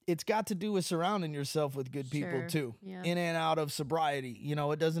it's got to do with surrounding yourself with good people too, in and out of sobriety. You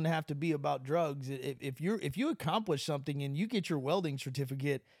know, it doesn't have to be about drugs. If you accomplish something and you get your welding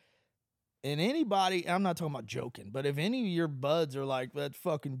certificate, and anybody, I'm not talking about joking, but if any of your buds are like, that's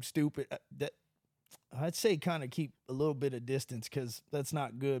fucking stupid, that I'd say kind of keep a little bit of distance because that's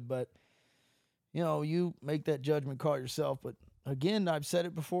not good. But, you make that judgment call yourself. But again, I've said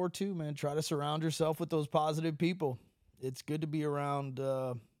it before too, man. Try to surround yourself with those positive people. It's good to be around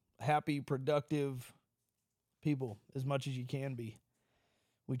happy, productive people as much as you can be.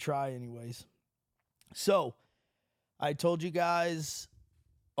 We try anyways. So I told you guys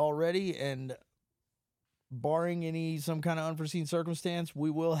already, and barring some kind of unforeseen circumstance, we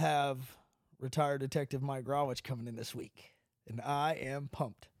will have retired Detective Mike Grawich coming in this week. And I am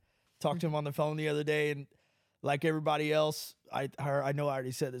pumped. Talked to him on the phone the other day, and like everybody else, I know I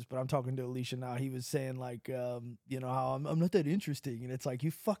already said this, but I'm talking to Alicia now. He was saying like, how I'm not that interesting. And it's like, you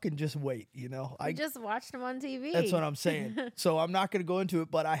fucking just wait, I just watched him on TV. That's what I'm saying. So I'm not going to go into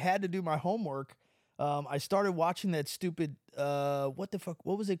it, but I had to do my homework. I started watching that stupid, what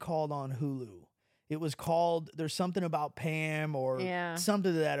was it called on Hulu? It was called, there's something about Pam or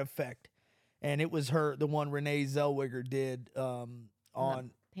something to that effect. And it was the one Renee Zellweger did on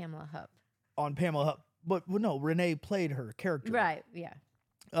Pamela Hupp. On Pamela Hupp. But no, Renee played her character. Right, yeah.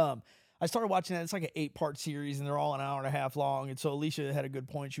 I started watching that. It's like an 8-part series, and they're all an hour and a half long. And so Alicia had a good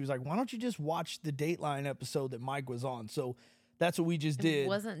point. She was like, why don't you just watch the Dateline episode that Mike was on? So that's what we just did. It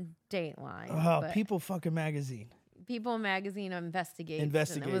wasn't Dateline. People fucking magazine. People magazine investigates.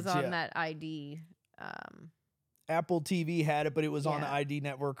 And it was on that ID. Apple TV had it, but it was on the ID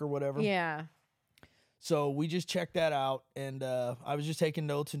network or whatever. Yeah. So we just checked that out, and I was just taking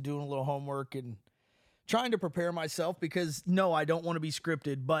notes and doing a little homework and trying to prepare myself because, no, I don't want to be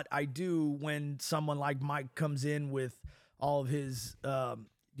scripted, but I do when someone like Mike comes in with all of his do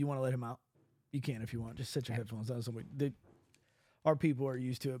you want to let him out? You can if you want. Just set your headphones on. Our people are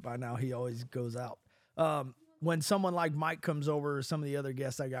used to it by now. He always goes out. When someone like Mike comes over or some of the other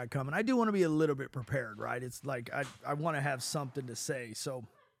guests I got coming, I do want to be a little bit prepared, right? It's like I want to have something to say. So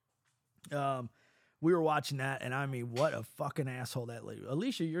we were watching that, and I mean, what a fucking asshole that lady.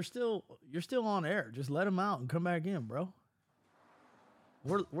 Alicia, you're still on air. Just let him out and come back in, bro.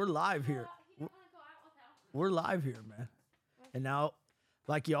 We're live here. We're live here, man. And now,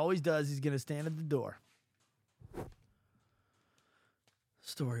 like he always does, he's gonna stand at the door.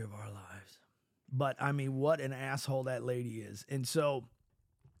 Story of our lives. But I mean, what an asshole that lady is. And so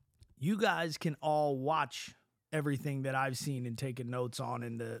you guys can all watch everything that I've seen and taken notes on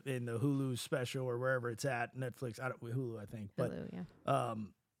in the Hulu special or wherever it's at, Netflix, Hulu, I think. But Hulu, yeah.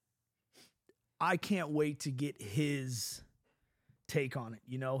 I can't wait to get his take on it.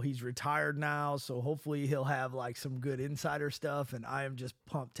 He's retired now, so hopefully he'll have like some good insider stuff, and I am just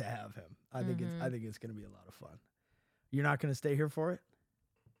pumped to have him. I think it's going to be a lot of fun. You're not going to stay here for it?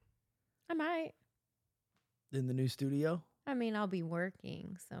 I might. In the new studio? I mean, I'll be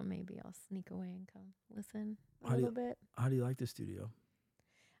working, so maybe I'll sneak away and come listen a little bit. How do you like the studio?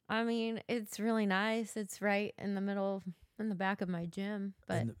 I mean, it's really nice. It's right in the back of my gym.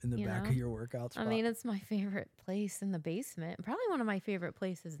 But in the back of your workout spot? I mean, it's my favorite place in the basement. Probably one of my favorite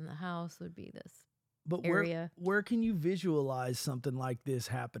places in the house would be this area. Where can you visualize something like this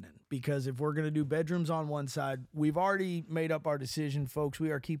happening? Because if we're going to do bedrooms on one side, we've already made up our decision, folks.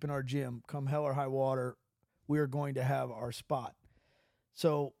 We are keeping our gym. Come hell or high water, we are going to have our spot.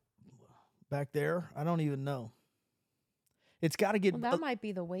 So back there, I don't even know. It's got to get... Well, that might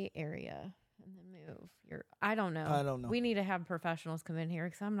be the weight area and then move. I don't know. We need to have professionals come in here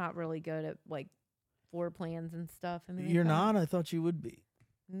because I'm not really good at like floor plans and stuff. I mean, you're not? I thought you would be.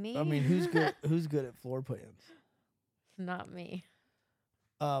 Me? I mean, who's good at floor plans? Not me.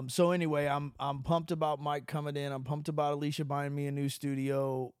 So anyway, I'm pumped about Mike coming in. I'm pumped about Alicia buying me a new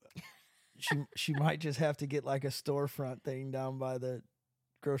studio. She might just have to get like a storefront thing down by the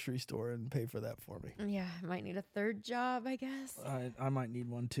grocery store and pay for that for me. Yeah, I might need a third job, I guess. I might need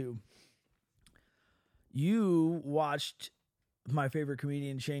one too. You watched my favorite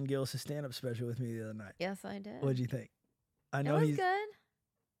comedian Shane Gillis' stand-up special with me the other night. Yes, I did. What'd you think? I know it was good.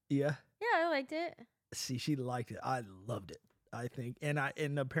 Yeah? Yeah, I liked it. See, she liked it. I loved it, I think. And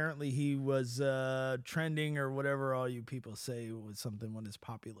apparently he was trending or whatever all you people say was something when it's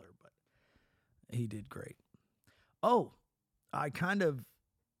popular, but he did great. Oh, I kind of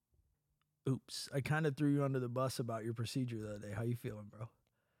threw you under the bus about your procedure the other day. How you feeling, bro?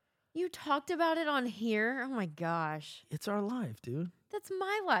 You talked about it on here? Oh my gosh. It's our life, dude. That's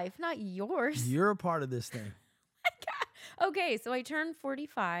my life, not yours. You're a part of this thing. Okay, so I turned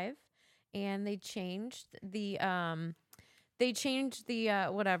 45 and they changed the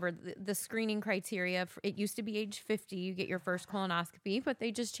the screening criteria. It used to be age 50, you get your first colonoscopy, but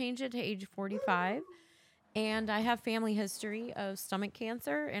they just changed it to age 45. And I have family history of stomach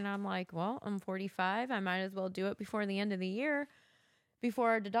cancer, and I'm like, well, I'm 45. I might as well do it before the end of the year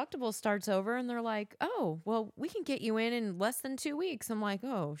before our deductible starts over, and they're like, "Oh, well, we can get you in less than 2 weeks." I'm like,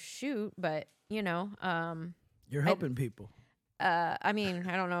 "Oh, shoot." But, You're I helping people. I mean,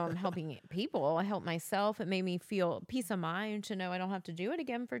 I don't know, I'm helping people. I help myself. It made me feel peace of mind to know I don't have to do it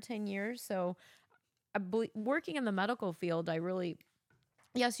again for 10 years. So, working in the medical field, I really,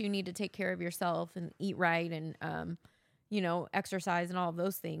 yes, you need to take care of yourself and eat right and, exercise and all of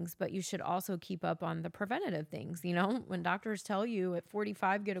those things, but you should also keep up on the preventative things. When doctors tell you at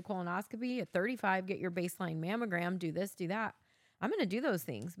 45, get a colonoscopy, at 35, get your baseline mammogram, do this, do that. I'm going to do those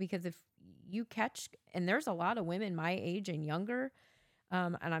things because if you catch, and there's a lot of women my age and younger,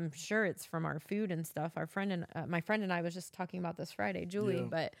 and I'm sure it's from our food and stuff. Our friend and my friend and I was just talking about this Friday, Julie, Yeah.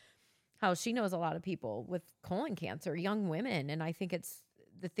 but how she knows a lot of people with colon cancer, young women, and I think it's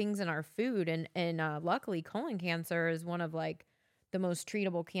the things in our food, and luckily colon cancer is one of like the most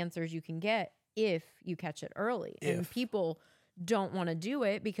treatable cancers you can get if you catch it early. And people don't want to do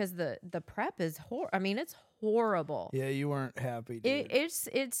it because the prep is it's horrible. Yeah, you weren't happy, dude.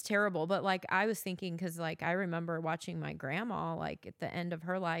 It's terrible. But like I was thinking, because like I remember watching my grandma like at the end of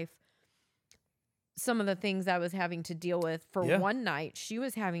her life, some of the things I was having to deal with for one night, she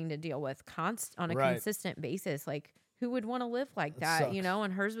was having to deal with on a consistent basis. Like, who would want to live like that,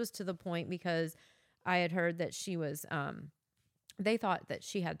 And hers was to the point because I had heard that she was, they thought that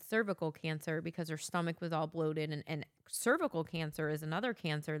she had cervical cancer because her stomach was all bloated. And cervical cancer is another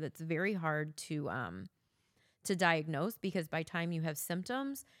cancer that's very hard to diagnose because by the time you have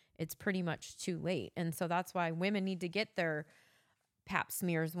symptoms, it's pretty much too late. And so that's why women need to get their pap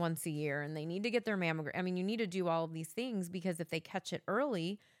smears once a year and they need to get their mammogram. I mean, you need to do all of these things because if they catch it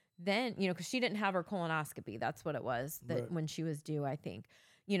early, then, because she didn't have her colonoscopy. That's what it was when she was due, I think.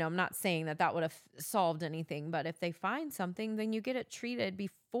 I'm not saying that would have solved anything, but if they find something, then you get it treated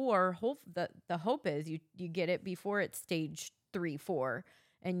before. The hope is you get it before it's stage 3, 4,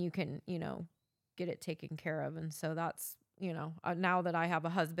 and you can, get it taken care of. And so that's, now that I have a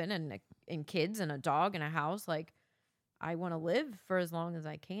husband and kids and a dog and a house, like I want to live for as long as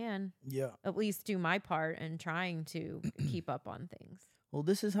I can. Yeah. At least do my part in trying to keep up on things. Well,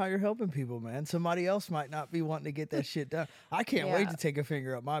 this is how you're helping people, man. Somebody else might not be wanting to get that shit done. I can't wait to take a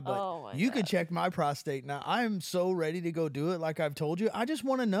finger up my butt. Oh my you God. can check my prostate now. I'm so ready to go do it like I've told you. I just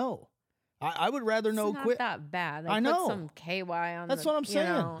want to know. I would rather know It's quick. not that bad. They I know. put some KY on That's what I'm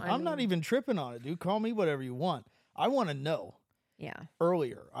saying. I'm not mean, even tripping on it, dude. Call me whatever you want. I want to know Yeah.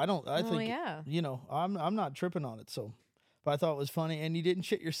 earlier. I think, yeah. I'm not tripping on it. So, but I thought it was funny. And you didn't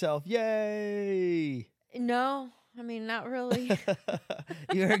shit yourself. Yay. No, I mean, not really.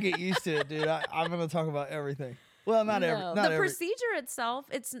 You gotta get used to it, dude. I'm going to talk about everything. Well, not the procedure itself,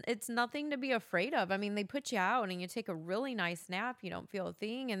 it's nothing to be afraid of. I mean, they put you out and you take a really nice nap. You don't feel a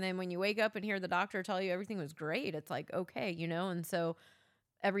thing. And then when you wake up and hear the doctor tell you everything was great, it's like, okay, And so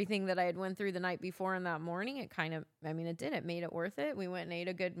everything that I had went through the night before and that morning, it made it worth it. We went and ate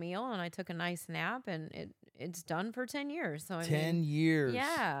a good meal and I took a nice nap and it's done for 10 years. So 10 years.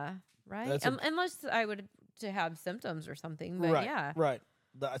 Yeah. Right. Unless I would to have symptoms or something. But right, yeah. Right.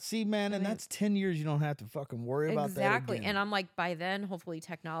 See, man, and that's 10 years you don't have to fucking worry about that Exactly. again. And I'm like, by then, hopefully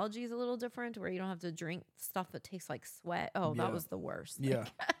technology is a little different where you don't have to drink stuff that tastes like sweat. Oh, that was the worst. Yeah.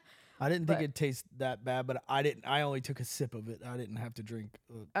 I didn't think it'd taste that bad, but I only took a sip of it. I didn't have to drink.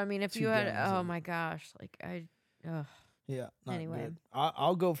 If you had, oh my gosh, like yeah. Anyway. Good.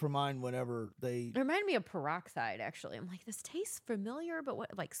 I'll go for mine whenever they. It reminded me of peroxide, actually. I'm like, this tastes familiar, but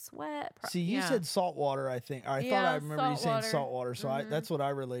what, like sweat? See, you said salt water, I think. I thought I remember you saying salt water, so that's what I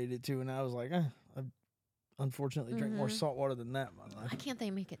related it to, and I was like, I unfortunately drink more salt water than that in my life. Why can't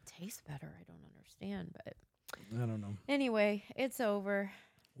they make it taste better? I don't understand, but. I don't know. Anyway, it's over.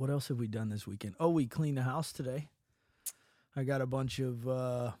 What else have we done this weekend? Oh, we cleaned the house today. I got a bunch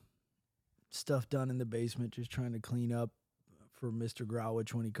of stuff done in the basement, just trying to clean up for Mr.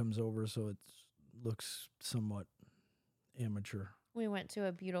 Growich when he comes over, so it looks somewhat amateur. We went to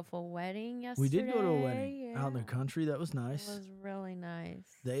a beautiful wedding yesterday. We did go to a wedding out in the country. That was nice. It was really nice.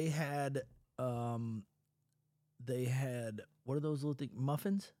 They had what are those little things?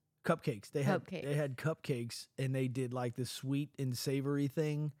 Muffins? Cupcakes. They had cupcakes, and they did like the sweet and savory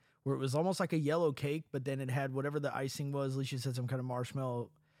thing where it was almost like a yellow cake, but then it had whatever the icing was. Alicia said some kind of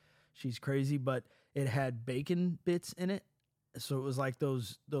marshmallow. She's crazy, but it had bacon bits in it. So it was like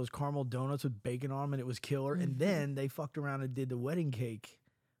those caramel donuts with bacon on them, and it was killer. Mm-hmm. And then they fucked around and did the wedding cake,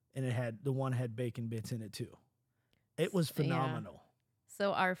 and the one had bacon bits in it too. It was phenomenal. Yeah.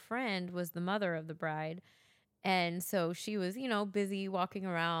 So our friend was the mother of the bride, and so she was, busy walking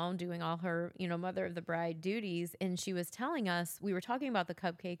around doing all her, mother of the bride duties, and she was telling us, we were talking about the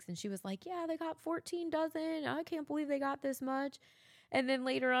cupcakes, and she was like, "Yeah, they got 14 dozen. I can't believe they got this much." And then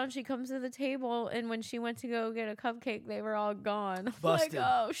later on, she comes to the table, and when she went to go get a cupcake, they were all gone. I'm Busted. like,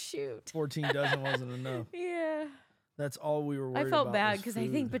 oh, shoot. 14 dozen wasn't enough. Yeah. That's all we were worried about. I felt bad because because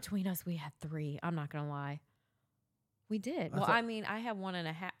I think between us, we had 3. I'm not going to lie. We did. I mean, I had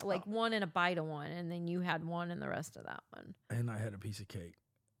 1.5, like 1 and a bite of one, and then you had 1 and the rest of that one. And I had a piece of cake.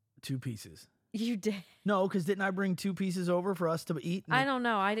 2 pieces. You did? No, because didn't I bring 2 pieces over for us to eat? I don't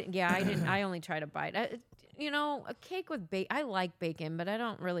know. I didn't. Yeah, I didn't. I only tried to bite. A cake with bacon. I like bacon, but I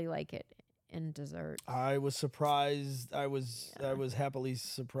don't really like it in dessert. I was surprised. I was happily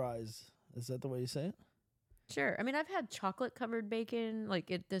surprised. Is that the way you say it? Sure. I mean, I've had chocolate covered bacon,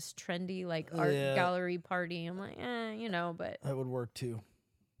 like at this trendy art gallery party. I'm like, but that would work too.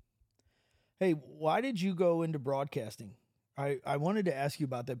 Hey, why did you go into broadcasting? I wanted to ask you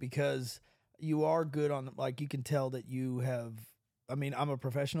about that because you are good on, like, you can tell that you have, I mean, I'm a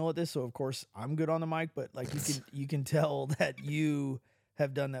professional at this, so of course I'm good on the mic, but like you can tell that you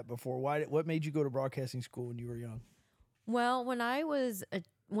have done that before. What made you go to broadcasting school when you were young? Well, when I was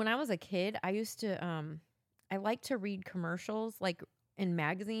a kid, I used to I like to read commercials, like in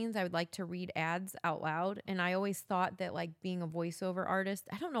magazines. I would like to read ads out loud, and I always thought that like being a voiceover artist,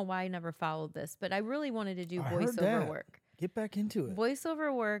 I don't know why I never followed this, but I really wanted to do voiceover work. Get back into it.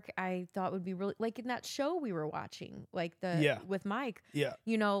 Voiceover work, I thought would be really, like in that show we were watching, like with Mike. Yeah.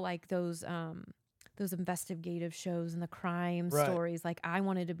 Like those investigative shows and the crime stories. Like I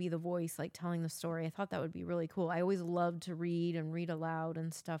wanted to be the voice, like telling the story. I thought that would be really cool. I always loved to read and read aloud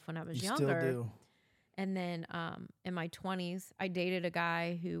and stuff when I was younger. Still do. And then in my 20s, I dated a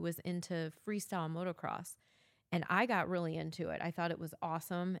guy who was into freestyle motocross, and I got really into it. I thought it was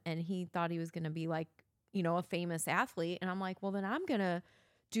awesome, and he thought he was going to be like, a famous athlete. And I'm like, well, then I'm going to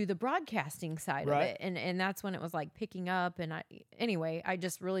do the broadcasting side of it. And that's when it was like picking up. And I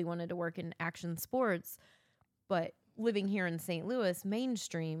just really wanted to work in action sports. But living here in St. Louis,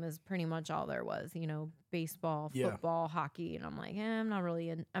 mainstream is pretty much all there was, baseball, football, hockey. And I'm like, I'm not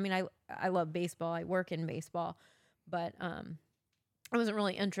really I love baseball. I work in baseball, but I wasn't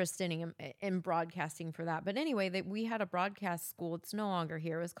really interested in broadcasting for that. But anyway, we had a broadcast school. It's no longer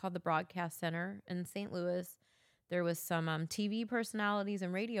here. It was called the Broadcast Center in St. Louis. There was some TV personalities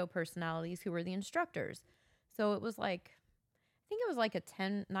and radio personalities who were the instructors. So it was like, I think it was like a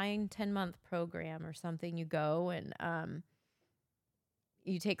 10-month program or something. You go and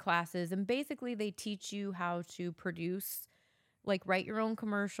you take classes, and basically they teach you how to produce, like write your own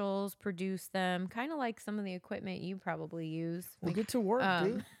commercials, produce them, kind of like some of the equipment you probably use. We'll get to work,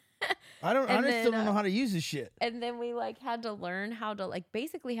 dude. I still don't know how to use this shit. And then we had to learn how to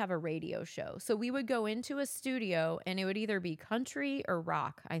basically have a radio show. So we would go into a studio, and it would either be country or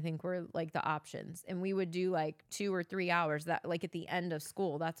rock, I think were like the options. And we would do 2 or 3 hours that at the end of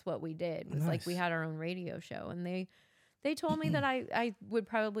school. That's what we did. It was we had our own radio show, and they told me that I would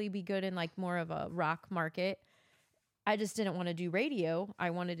probably be good in more of a rock market. I just didn't want to do radio. I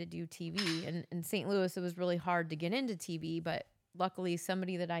wanted to do TV. And in St. Louis, it was really hard to get into TV, but luckily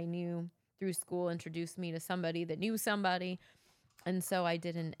somebody that I knew through school introduced me to somebody that knew somebody. And so I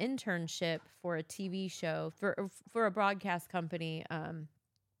did an internship for a TV show for a broadcast company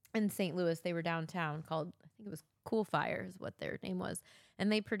in St. Louis. They were downtown called, I think it was Cool Fire is what their name was.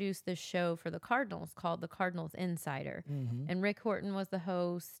 And they produced this show for the Cardinals called The Cardinals Insider. Mm-hmm. And Rick Horton was the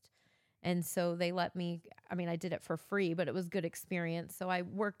host. And so they let me, I did it for free, but it was good experience. So I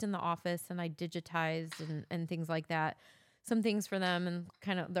worked in the office, and I digitized and things like that. Some things for them, and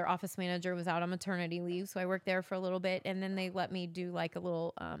kind of their office manager was out on maternity leave. So I worked there for a little bit, and then they let me do a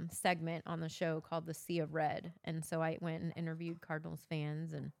little segment on the show called The Sea of Red. And so I went and interviewed Cardinals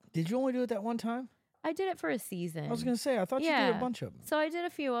fans. And did you only do it that one time? I did it for a season. I was going to say, I thought you did a bunch of them. So I did a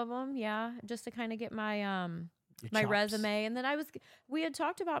few of them, just to kind of get my my resume. And then we had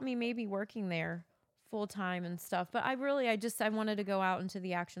talked about me maybe working there full time and stuff, but I wanted to go out into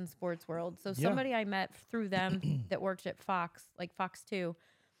the action sports world. So somebody I met through them that worked at Fox, like Fox 2,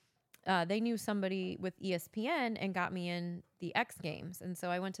 they knew somebody with ESPN and got me in the X Games. And so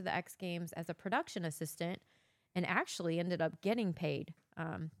I went to the X Games as a production assistant, and actually ended up getting paid.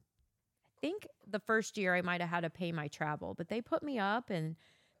 I think the first year I might have had to pay my travel, but they put me up and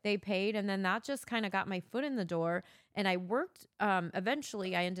they paid, and then that just kind of got my foot in the door. And I worked,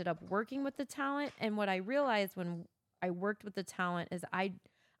 eventually I ended up working with the talent. And what I realized when I worked with the talent is I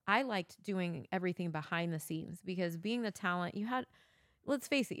liked doing everything behind the scenes, because being the talent, let's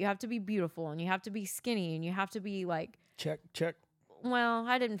face it, you have to be beautiful, and you have to be skinny, and you have to be check. Well,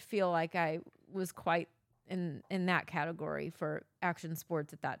 I didn't feel like I was quite in that category for action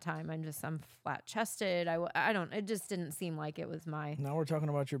sports at that time. I'm flat chested. I don't. It just didn't seem like it was Now we're talking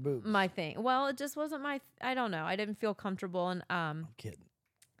about your boobs. my thing. Well, it just wasn't my. I don't know. I didn't feel comfortable, and I'm kidding.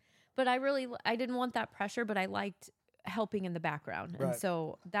 but I didn't want that pressure. But I liked helping in the background, and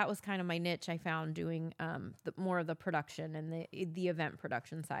so that was kind of my niche. I found doing more of the production and the event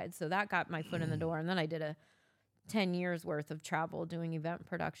production side. So that got my foot in the door, and then I did a 10 years worth of travel doing event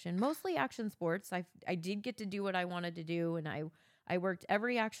production, mostly action sports. I did get to do what I wanted to do, and I worked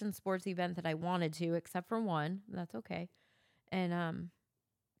every action sports event that I wanted to, except for one. That's okay. And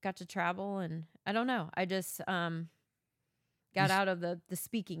got to travel, and I don't know. I just got out of the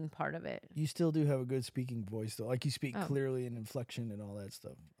speaking part of it. You still do have a good speaking voice, though. Like, you speak clearly and inflection and all that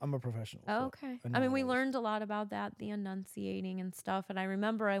stuff. I'm a professional. Oh, okay. I mean, we learned a lot about that, the enunciating and stuff. And I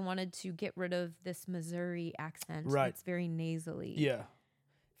remember I wanted to get rid of this Missouri accent. Right. It's very nasally. Yeah.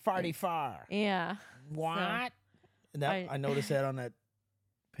 Farty far. Yeah. What? So, and I noticed that on that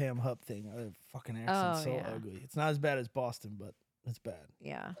Pam Hupp thing. Fucking accent's ugly. It's not as bad as Boston, but it's bad.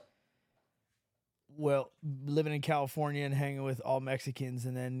 Yeah. Well, living in California and hanging with all Mexicans,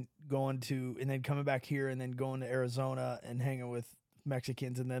 and then coming back here, and then going to Arizona and hanging with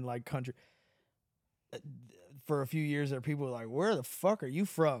Mexicans, and then like country. For a few years there, people were like, "Where the fuck are you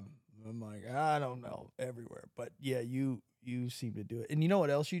from?" I'm like, I don't know, everywhere. But yeah, you seem to do it. And you know what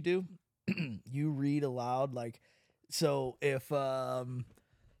else you do? You read aloud. Like, so if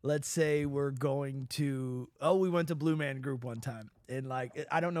let's say we're going to, we went to Blue Man Group one time, and like,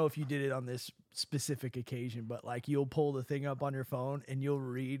 I don't know if you did it on this specific occasion, but like, you'll pull the thing up on your phone and you'll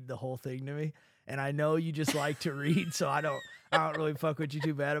read the whole thing to me. And I know you just like to read, so I don't really fuck with you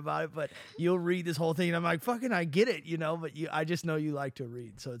too bad about it, but you'll read this whole thing and I'm like, fucking, I get it, but I just know you like to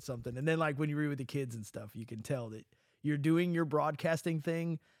read. So it's something. And then like when you read with the kids and stuff, you can tell that you're doing your broadcasting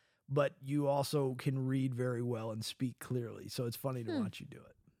thing, but you also can read very well and speak clearly. So it's funny to watch you do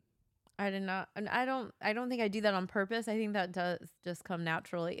it. I did not, and I don't think I do that on purpose. I think that does just come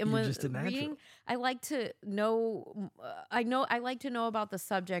naturally. And You're with just a natural. reading, I like to know. I like to know about the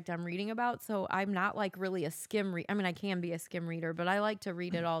subject I'm reading about. So I'm not like really a skim read. I mean, I can be a skim reader, but I like to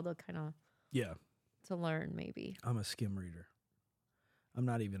read it all to kind of to learn. Maybe I'm a skim reader. I'm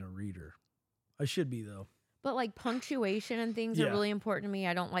not even a reader. I should be though. But like punctuation and things are really important to me.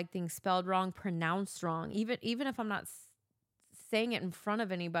 I don't like things spelled wrong, pronounced wrong. Even if I'm not saying it in front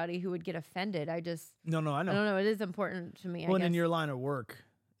of anybody who would get offended. I know. I don't know. It is important to me. Well, I guess. In your line of work,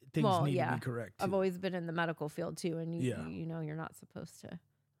 things need to be correct too. I've always been in the medical field too, and you know you're not supposed to.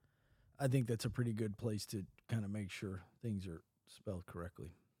 I think that's a pretty good place to kind of make sure things are spelled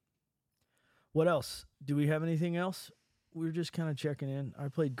correctly. What else? Do we have anything else? We're just kind of checking in. I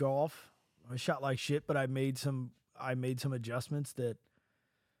played golf. I shot like shit, but I made some adjustments that,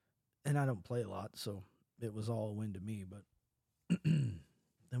 and I don't play a lot, so it was all a win to me, but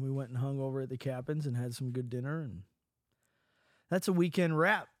then we went and hung over at the Captain's and had some good dinner, and that's a weekend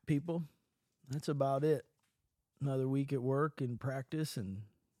wrap, people. That's about it. Another week at work and practice and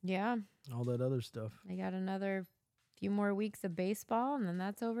all that other stuff. I got another few more weeks of baseball, and then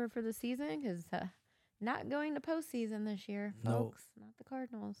that's over for the season because not going to postseason this year, folks. No. Not the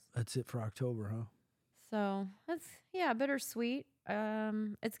Cardinals. That's it for October, huh? So that's bittersweet.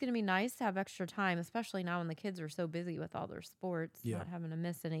 It's gonna be nice to have extra time, especially now when the kids are so busy with all their sports, not having to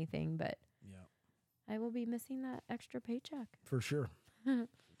miss anything. But I will be missing that extra paycheck for sure.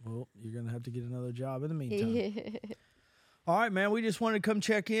 Well, you're gonna have to get another job in the meantime. All right, man. We just wanted to come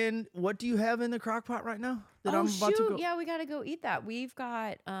check in. What do you have in the crock pot right now? Yeah, we gotta go eat that. We've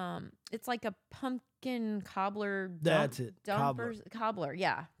got it's like a pumpkin cobbler. That's it. Cobbler.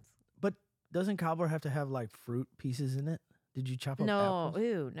 Yeah. But doesn't cobbler have to have like fruit pieces in it? Did you chop up apples?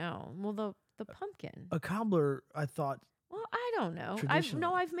 No. Well, the pumpkin. A cobbler, I thought. Well, I don't know.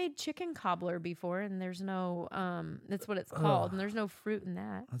 I've made chicken cobbler before, and there's no that's what it's called, and there's no fruit in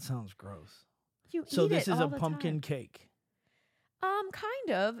that. That sounds gross. So this is a pumpkin cake.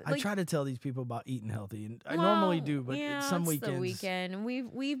 Kind of. I try to tell these people about eating healthy, and I normally do, but some weekends. The weekend.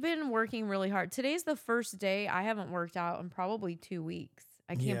 We've been working really hard. Today's the first day I haven't worked out in probably 2 weeks.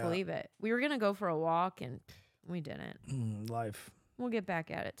 I can't believe it. We were gonna go for a walk, and we didn't. Life. We'll get back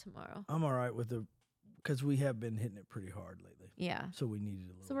at it tomorrow. I'm all right with because we have been hitting it pretty hard lately. Yeah. So we needed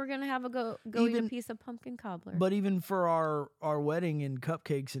a little. So we're gonna have a go eat a piece of pumpkin cobbler. But even for our wedding and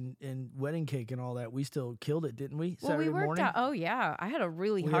cupcakes and wedding cake and all that, we still killed it, didn't we? Well, Saturday we worked morning? out. Oh yeah, I had a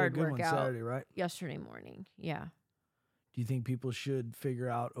really hard workout workout Saturday, right? Yesterday morning. Yeah. Do you think people should figure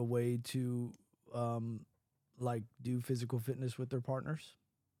out a way to like do physical fitness with their partners?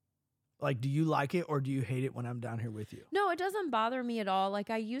 Like, do you like it or do you hate it when I'm down here with you? No, it doesn't bother me at all. Like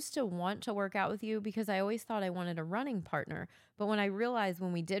I used to want to work out with you because I always thought I wanted a running partner. But when I realized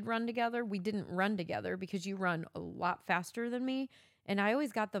when we did run together, we didn't run together because you run a lot faster than me. And I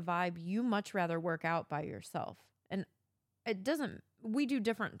always got the vibe you much rather work out by yourself. And it doesn't, we do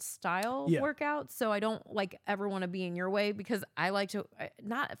different style workouts. So I don't like ever want to be in your way because I like to,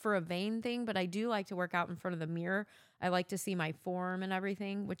 not for a vain thing, but I do like to work out in front of the mirror. I like to see my form and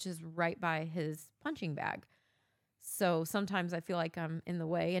everything, which is right by his punching bag. So sometimes I feel like I'm in the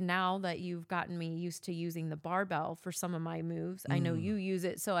way. And now that you've gotten me used to using the barbell for some of my moves, I know you use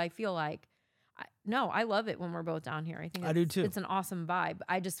it. So I feel like, I love it when we're both down here. I think I do too. It's an awesome vibe.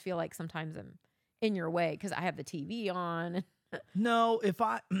 I just feel like sometimes I'm in your way because I have the TV on. No, if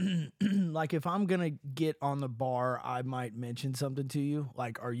I like if I'm gonna get on the bar, I might mention something to you.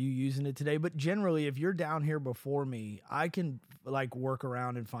 Like, are you using it today? But generally, if you're down here before me, I can like work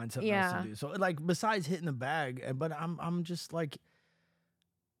around and find something else to do. So like besides hitting the bag, but I'm just like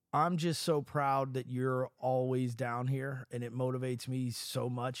I'm just so proud that you're always down here, and it motivates me so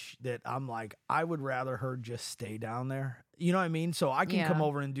much that I'm like, I would rather her just stay down there. You know what I mean? So I can come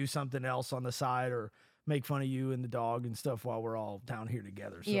over and do something else on the side or make fun of you and the dog and stuff while we're all down here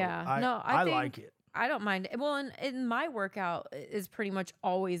together. So I like it. I don't mind. Well, and my workout is pretty much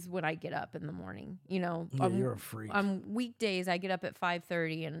always when I get up in the morning. You know, you're a freak. On weekdays, I get up at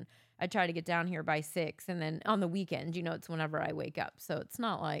 5:30 and I try to get down here by 6. And then on the weekend, it's whenever I wake up. So it's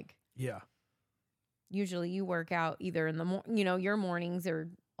not like usually you work out either in the morning. Your mornings are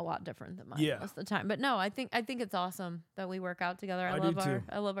a lot different than mine most of the time. But no, I think it's awesome that we work out together. I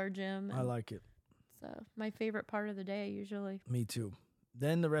love our gym. I like it. It's my favorite part of the day usually. Me too.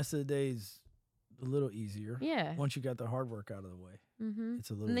 Then the rest of the day is a little easier. Yeah. Once you got the hard work out of the way, it's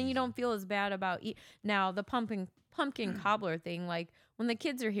a little. And then easier. you don't feel as bad about now the pumpkin cobbler thing. Like when the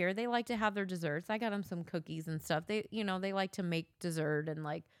kids are here, they like to have their desserts. I got them some cookies and stuff. They they like to make dessert, and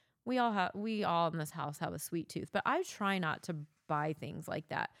like we all in this house have a sweet tooth. But I try not to buy things like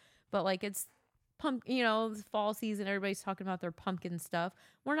that. But like it's fall season, everybody's talking about their pumpkin stuff.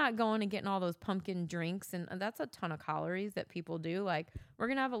 We're not going and getting all those pumpkin drinks, and that's a ton of calories that people do. Like we're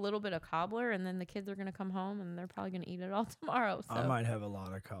gonna have a little bit of cobbler, and then the kids are gonna come home and they're probably gonna eat it all tomorrow. So I might have a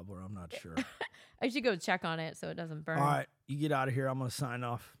lot of cobbler. I'm not sure. I should go check on it so it doesn't burn. All right, you get out of here. I'm gonna sign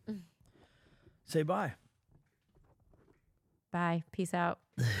off. Say bye. Bye. Peace out.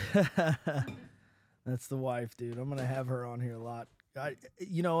 That's the wife, dude. I'm gonna have her on here a lot.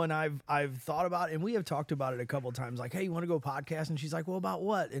 And I've thought about it, and we have talked about it a couple of times. Like, hey, you want to go podcast? And she's like, well, about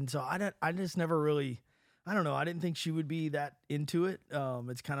what? And so I just never really, I don't know. I didn't think she would be that into it.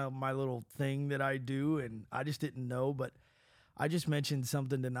 It's kind of my little thing that I do, and I just didn't know. But I just mentioned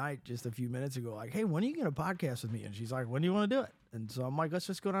something tonight, just a few minutes ago, like, hey, when are you gonna podcast with me? And she's like, when do you want to do it? And so I'm like, let's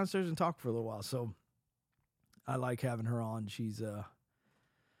just go downstairs and talk for a little while. So I like having her on. She's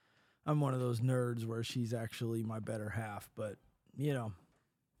I'm one of those nerds where she's actually my better half, but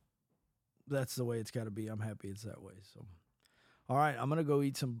that's the way it's got to be. I'm happy it's that way. So, all right, I'm going to go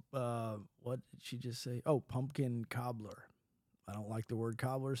eat some, what did she just say? Oh, pumpkin cobbler. I don't like the word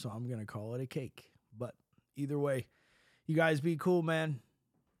cobbler, so I'm going to call it a cake. But either way, you guys be cool, man.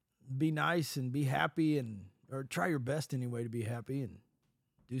 Be nice and be happy, or try your best anyway to be happy and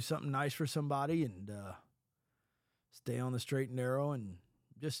do something nice for somebody, and stay on the straight and narrow, and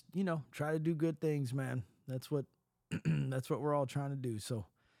just, try to do good things, man. That's what we're all trying to do. So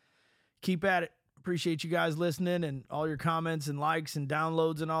keep at it. Appreciate you guys listening and all your comments and likes and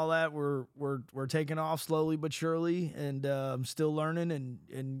downloads and all that. We're taking off slowly but surely, and I'm still learning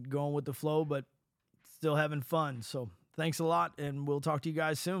and going with the flow, but still having fun. So thanks a lot, and we'll talk to you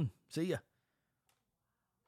guys soon. See ya.